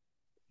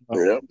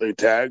 Yep, they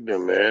tagged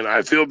him, man.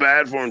 I feel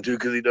bad for him too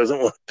because he doesn't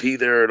want to be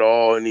there at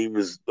all, and he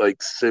was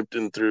like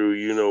sifting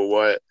through,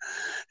 what,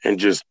 and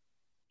just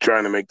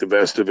trying to make the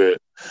best of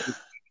it.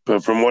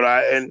 But from what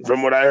I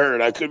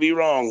heard, I could be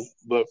wrong,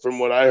 but from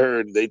what I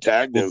heard, they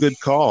tagged him.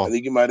 Good call. I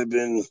think it might have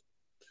been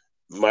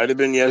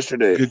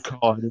yesterday. Good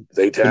call.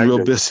 They tagged him. Been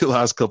real busy the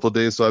last couple of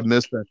days, so I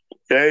missed that.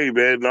 Hey,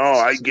 man, no,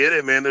 I get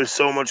it, man. There's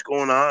so much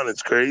going on.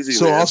 It's crazy,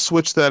 so man. I'll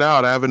switch that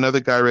out. I have another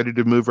guy ready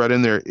to move right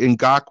in there.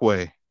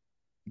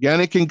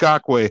 Yannick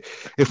Ngakoue.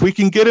 If we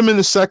can get him in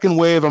the second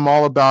wave, I'm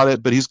all about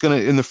it. But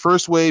in the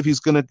first wave, he's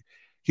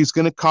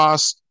gonna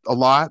cost a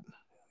lot.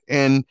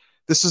 And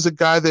this is a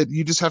guy that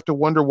you just have to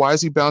wonder, why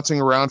is he bouncing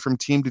around from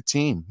team to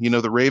team?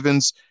 The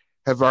Ravens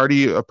have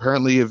already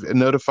apparently have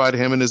notified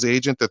him and his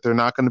agent that they're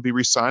not going to be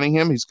re-signing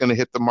him. He's going to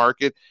hit the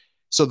market.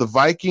 So the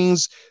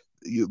Vikings,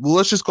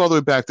 let's just go all the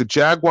way back. The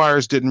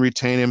Jaguars didn't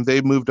retain him.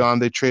 They moved on.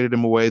 They traded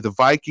him away. The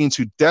Vikings,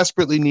 who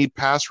desperately need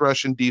pass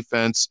rush and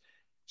defense,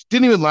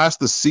 didn't even last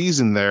the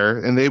season there,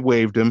 and they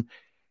waived him.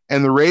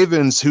 And the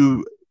Ravens,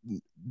 who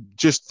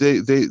just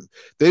they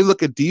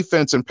look at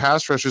defense and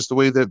pass rushers the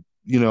way that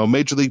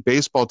Major League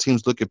Baseball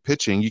teams look at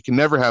pitching. You can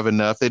never have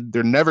enough.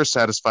 They're never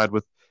satisfied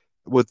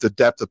with the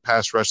depth of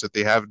pass rush that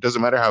they have. It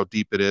doesn't matter how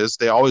deep it is.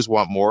 They always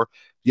want more.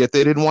 Yet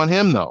they didn't want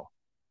him though.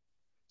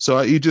 So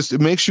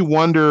it makes you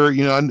wonder.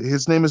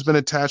 His name has been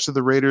attached to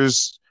the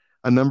Raiders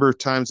a number of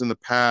times in the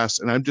past,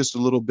 and I'm just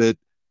a little bit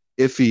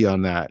iffy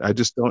on that. I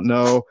just don't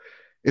know.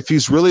 If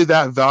he's really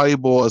that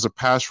valuable as a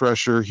pass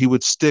rusher, he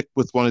would stick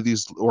with one of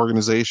these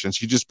organizations.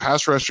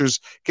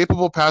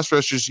 Capable pass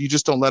rushers, you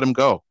just don't let him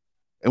go.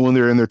 and when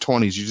they're in their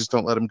 20s. You just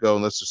don't let them go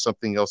unless there's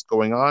something else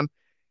going on.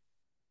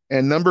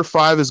 And number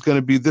 5 is going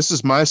to be, this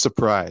is my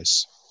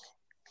surprise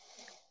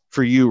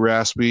for you,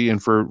 Raspy,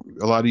 and for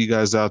a lot of you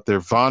guys out there,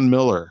 Von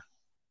Miller.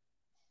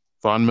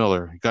 Von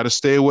Miller. You got to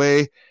stay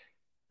away,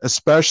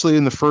 especially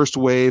in the first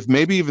wave,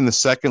 maybe even the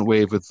second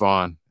wave with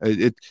Von.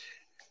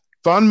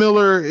 Von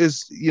Miller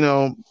is,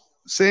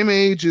 same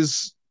age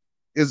as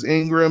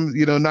Ingram,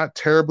 not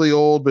terribly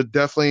old, but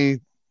definitely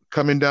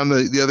coming down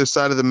the other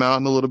side of the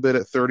mountain a little bit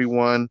at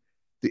 31.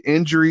 The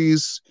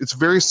injuries, it's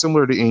very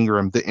similar to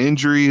Ingram. The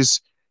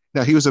injuries,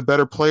 now he was a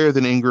better player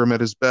than Ingram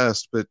at his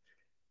best, but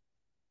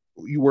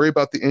you worry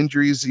about the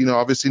injuries.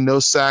 Obviously no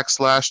sacks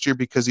last year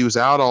because he was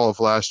out all of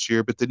last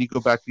year, but then you go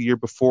back the year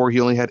before, he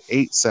only had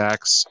 8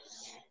 sacks,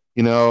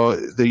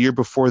 the year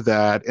before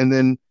that. And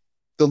then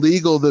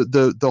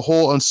the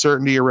whole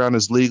uncertainty around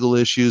his legal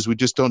issues, we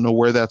just don't know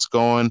where that's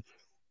going.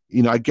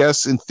 I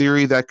guess in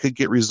theory that could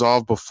get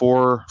resolved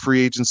before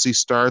free agency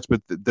starts,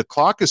 but the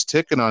clock is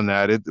ticking on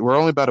that. We're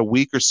only about a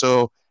week or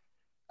so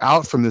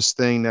out from this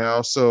thing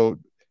now. So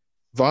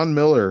Von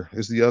Miller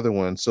is the other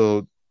one.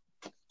 So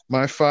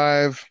my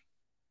 5,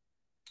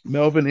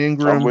 Melvin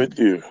Ingram. I'm with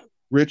you.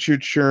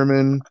 Richard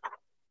Sherman.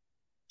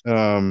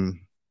 Nelson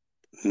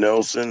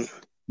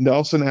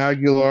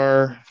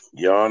Aguilar.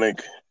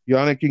 Yannick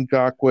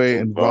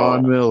Ngakoue and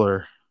Von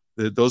Miller.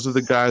 Those are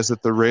the guys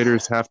that the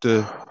Raiders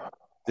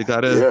they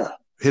got to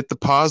hit the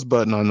pause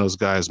button on those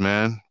guys,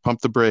 man. Pump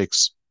the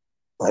brakes.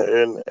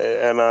 And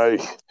I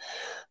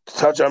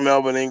touch on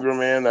Melvin Ingram,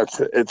 man.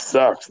 It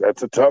sucks.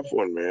 That's a tough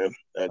one, man.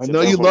 I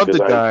know you love the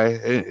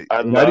guy.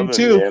 I love him,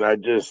 too. Man. I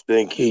just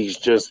think he's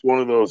just one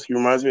of those. He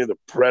reminds me of the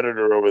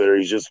Predator over there.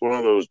 He's just one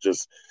of those.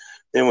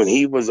 And when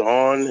he was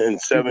on in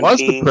 17, he was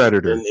the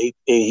Predator. And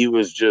he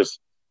was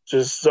just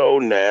so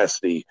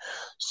nasty.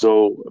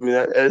 So I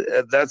mean,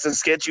 that's a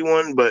sketchy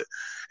one. But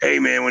hey,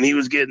 man, when he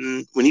was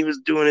doing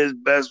his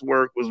best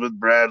work was with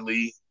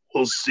Bradley.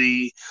 We'll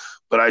see.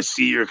 But I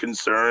see your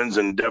concerns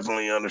and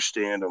definitely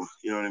understand them.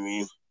 You know what I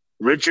mean?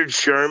 Richard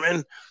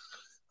Sherman,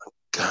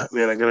 God,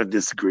 man, I gotta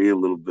disagree a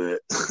little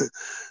bit.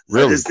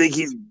 Really? I think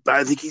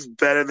he's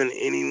better than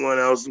anyone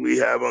else we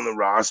have on the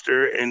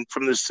roster. And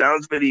from the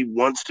sounds that he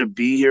wants to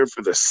be here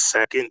for the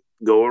second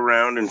go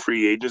around in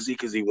free agency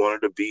because he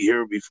wanted to be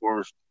here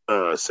before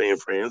San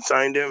Fran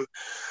signed him,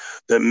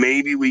 that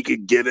maybe we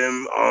could get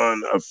him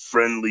on a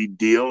friendly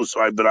deal.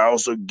 But I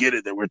also get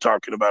it that we're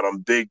talking about on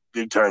big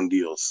time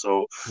deals.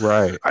 So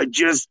right. I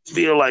just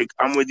feel like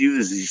I'm with you.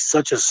 He's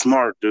such a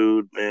smart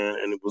dude, man,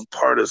 and it was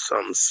part of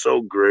something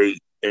so great.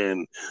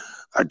 And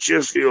I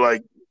just feel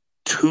like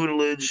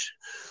tutelage.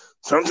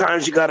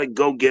 Sometimes you got to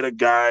go get a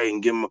guy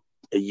and give him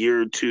a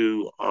year or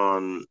two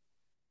on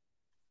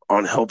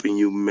helping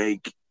you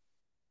make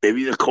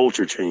maybe a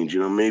culture change,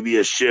 maybe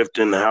a shift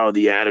in how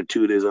the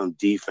attitude is on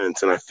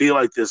defense. And I feel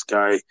like this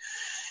guy,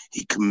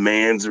 he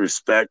commands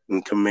respect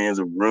and commands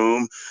a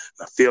room.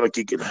 I feel like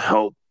he could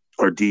help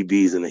our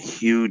DBs in a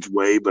huge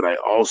way, but I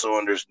also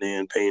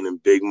understand paying him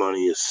big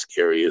money is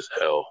scary as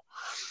hell.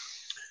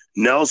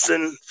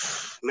 Nelson,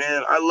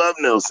 man, I love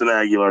Nelson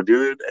Aguilar,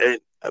 dude.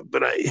 And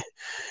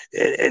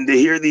to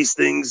hear these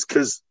things,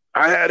 because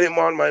I had him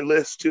on my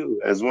list too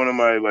as one of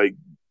my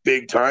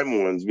big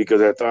time ones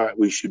because I thought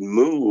we should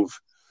move.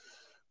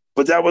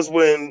 But that was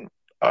when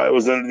I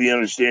was under the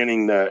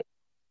understanding that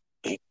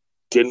he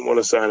didn't want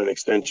to sign an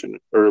extension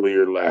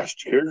earlier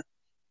last year, in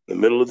the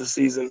middle of the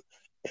season.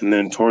 And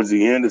then towards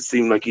the end, it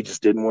seemed like he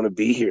just didn't want to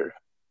be here.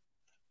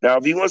 Now,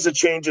 if he wants to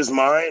change his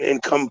mind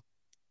and come,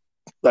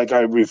 like I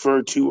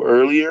referred to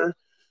earlier,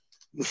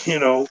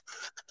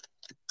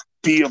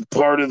 be a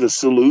part of the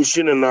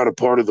solution and not a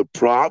part of the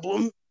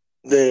problem,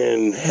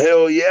 then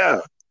hell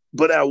yeah.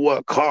 But at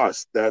what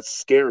cost? That's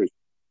scary.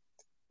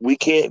 We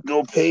can't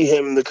go pay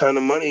him the kind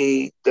of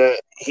money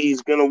that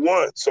he's going to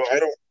want. So I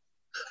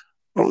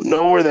don't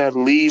know where that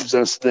leaves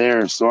us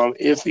there. So I'm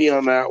iffy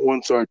on that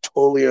one. So I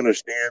totally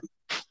understand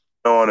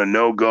on a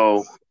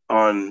no-go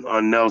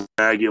on Nelson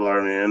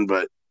Aguilar, man.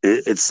 But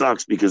it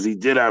sucks because he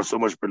did have so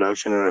much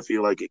production, and I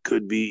feel like it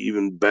could be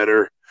even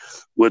better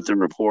with the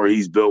rapport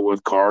he's built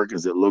with Carr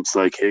because it looks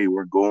like, hey,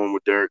 we're going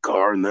with Derek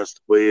Carr, and that's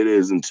the way it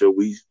is until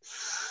we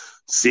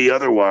see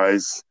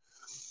otherwise.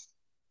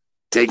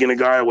 Taking a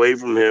guy away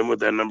from him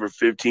with that number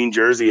 15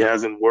 jersey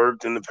hasn't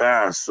worked in the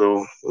past,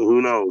 so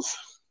who knows?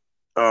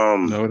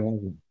 No, it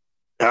hasn't.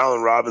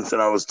 Allen Robinson,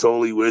 I was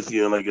totally with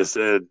you, and like I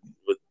said,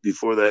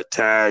 before that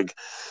tag,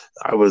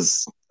 I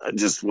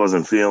just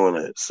wasn't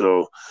feeling it.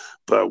 So,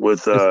 but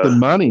with it's the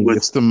money,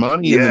 it's the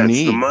money and the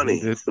need.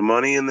 It's the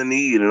money and the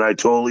need, and I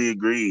totally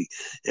agree.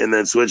 And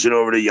then switching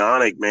over to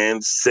Yannick,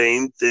 man,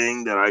 same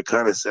thing that I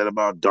kind of said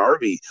about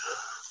Darby.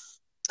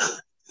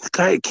 The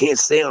guy can't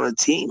stay on a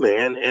team,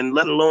 man, and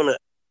let alone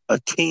a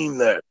team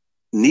that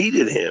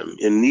needed him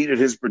and needed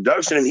his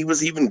production, and he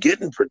was even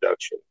getting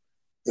production,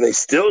 and they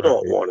still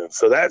don't want him.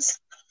 So that's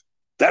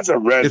a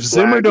red flag. If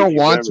Zimmer don't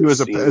want you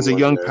as a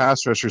young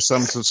pass rusher,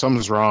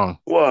 something's wrong.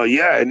 Well,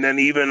 yeah, and then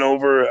even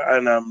over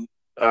and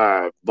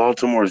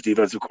Baltimore's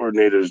defensive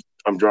coordinator,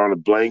 I'm drawing a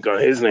blank on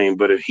his name,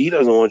 but if he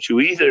doesn't want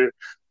you either,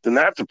 then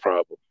that's a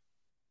problem.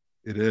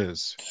 It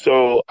is.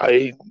 So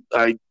I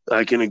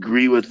can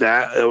agree with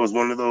that. It was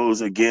one of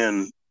those,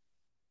 again,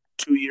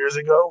 2 years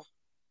ago,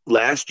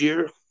 last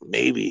year,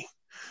 maybe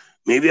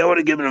I would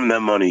have given him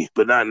that money,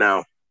 but not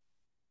now.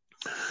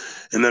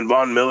 And then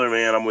Von Miller,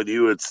 man, I'm with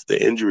you. It's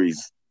the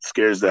injuries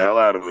scares the hell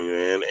out of me,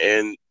 man,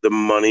 and the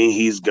money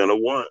he's gonna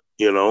want.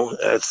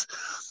 That's,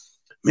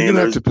 You're man. gonna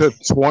have There's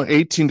to put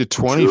 18 to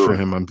 20 for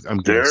him. I'm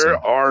guessing.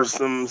 there are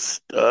some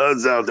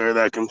studs out there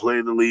that can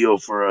play the Leo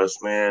for us,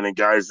 man, and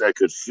guys that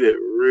could fit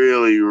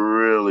really,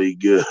 really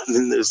good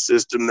in this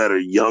system that are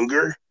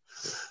younger,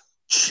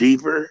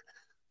 cheaper,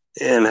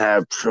 and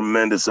have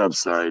tremendous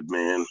upside,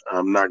 man.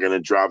 I'm not gonna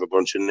drop a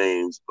bunch of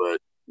names, but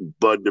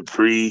Bud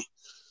Dupree.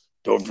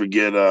 Don't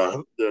forget,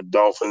 the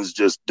Dolphins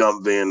just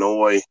dumped Van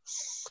Noy.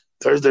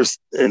 There's,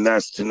 and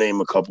that's to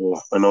name a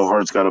couple. I know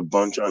Hart's got a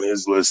bunch on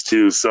his list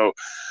too. So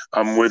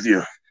I'm with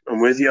you.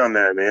 I'm with you on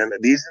that, man.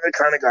 These are the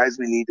kind of guys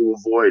we need to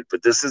avoid.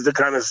 But this is the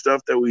kind of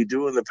stuff that we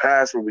do in the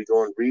past where we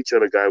go and reach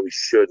on a guy we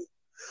shouldn't.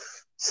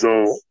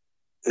 So,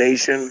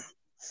 Nation,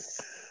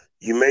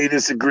 you may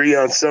disagree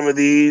on some of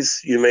these.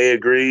 You may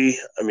agree.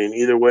 I mean,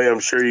 either way, I'm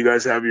sure you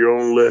guys have your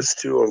own list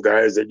too on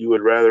guys that you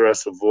would rather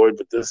us avoid.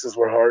 But this is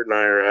where Hart and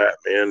I are at,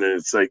 man. And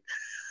it's like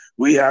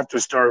we have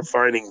to start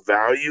finding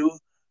value,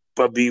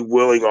 but be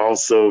willing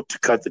also to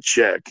cut the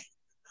check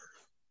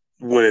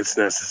when it's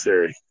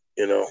necessary,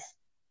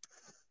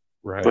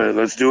 Right. But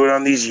let's do it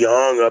on these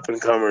young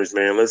up-and-comers,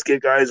 man. Let's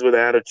get guys with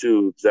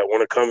attitudes that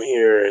want to come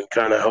here and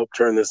kind of help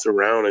turn this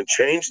around and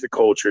change the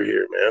culture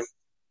here, man.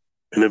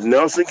 And if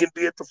Nelson can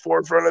be at the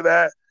forefront of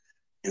that,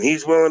 and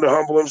he's willing to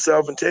humble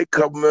himself and take a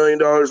couple $1 million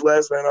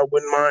less, man, I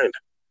wouldn't mind.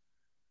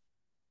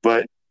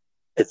 But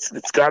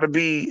it's got to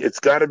be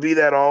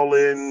that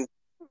all-in,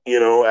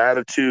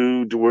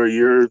 attitude where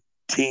you're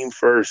team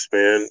first,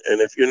 man. And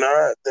if you're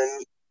not, then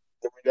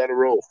we got to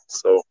roll.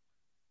 So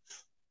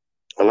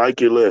I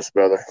like your list,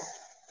 brother.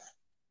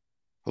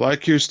 I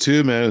like yours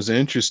too, man. It was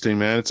interesting,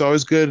 man. It's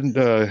always good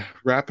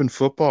rapping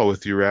football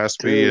with you,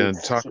 Raspy, and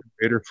talking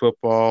Raider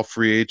football,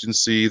 free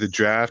agency, the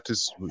draft.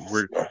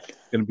 We're going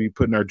to be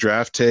putting our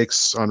draft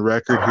takes on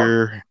record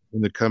here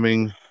in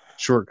the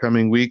short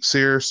weeks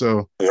here.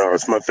 So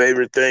it's my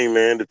favorite thing,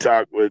 man, to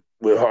talk with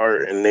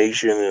Hart and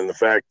Nation, and the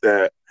fact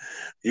that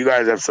you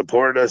guys have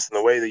supported us in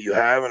the way that you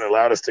have and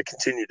allowed us to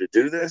continue to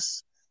do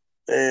this,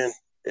 man,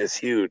 it's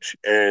huge.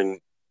 And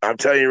I'm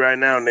telling you right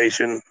now,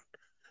 Nation,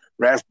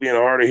 Raspy and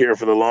Hart are here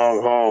for the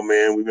long haul,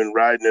 man. We've been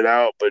riding it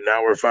out, but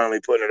now we're finally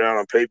putting it out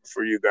on paper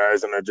for you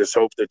guys. And I just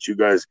hope that you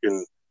guys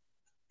can,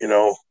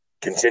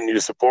 continue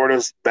to support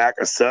us, back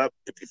us up.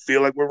 If you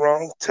feel like we're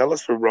wrong, tell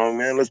us we're wrong,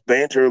 man. Let's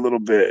banter a little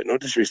bit. No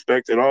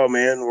disrespect at all,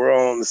 man. We're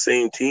all on the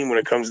same team when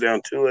it comes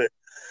down to it.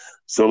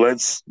 So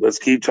let's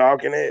keep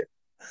talking it.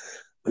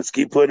 Let's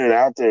keep putting it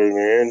out there,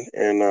 man,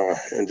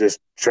 and just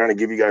trying to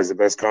give you guys the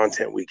best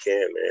content we can,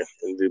 man,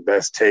 and the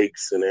best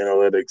takes and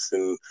analytics.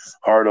 And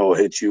Hart will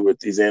hit you with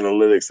these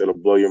analytics that'll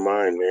blow your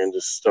mind, man.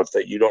 Just stuff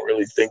that you don't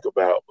really think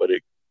about, but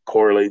it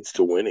correlates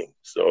to winning.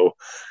 So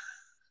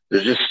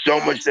there's just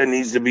so much that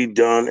needs to be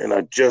done, and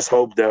I just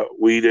hope that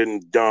we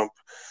didn't dump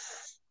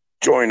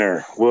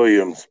Joyner,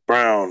 Williams,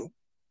 Brown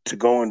to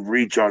go and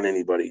reach on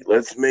anybody.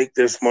 Let's make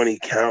this money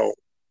count.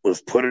 Let's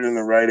put it in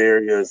the right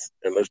areas,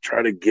 and let's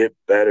try to get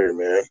better,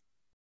 man.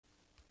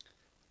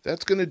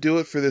 That's going to do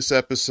it for this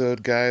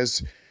episode,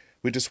 guys.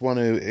 We just want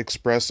to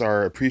express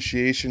our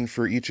appreciation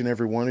for each and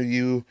every one of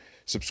you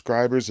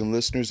subscribers and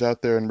listeners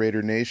out there in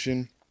Raider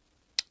Nation.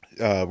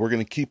 We're going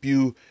to keep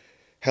you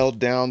held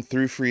down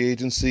through free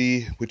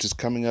agency, which is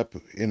coming up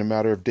in a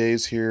matter of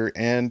days here,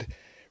 and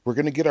we're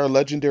going to get our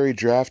legendary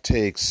draft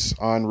takes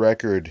on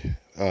record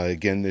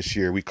again this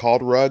year. We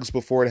called Ruggs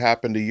before it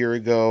happened a year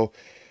ago.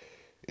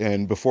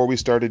 And before we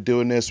started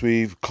doing this,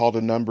 we've called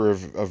a number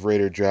of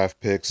Raider draft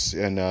picks,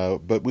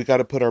 but we got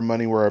to put our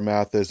money where our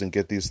mouth is and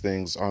get these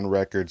things on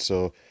record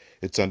so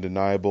it's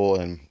undeniable,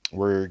 and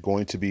we're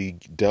going to be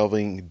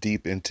delving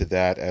deep into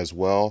that as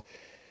well.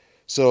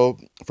 So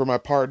for my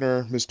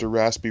partner, Mr.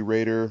 Raspy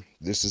Raider,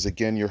 this is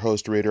again your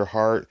host, Raider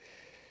Hart,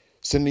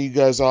 sending you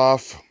guys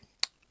off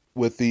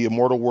with the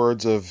immortal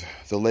words of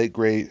the late,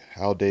 great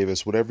Al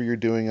Davis. Whatever you're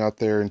doing out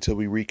there until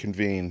we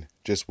reconvene,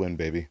 just win,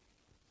 baby.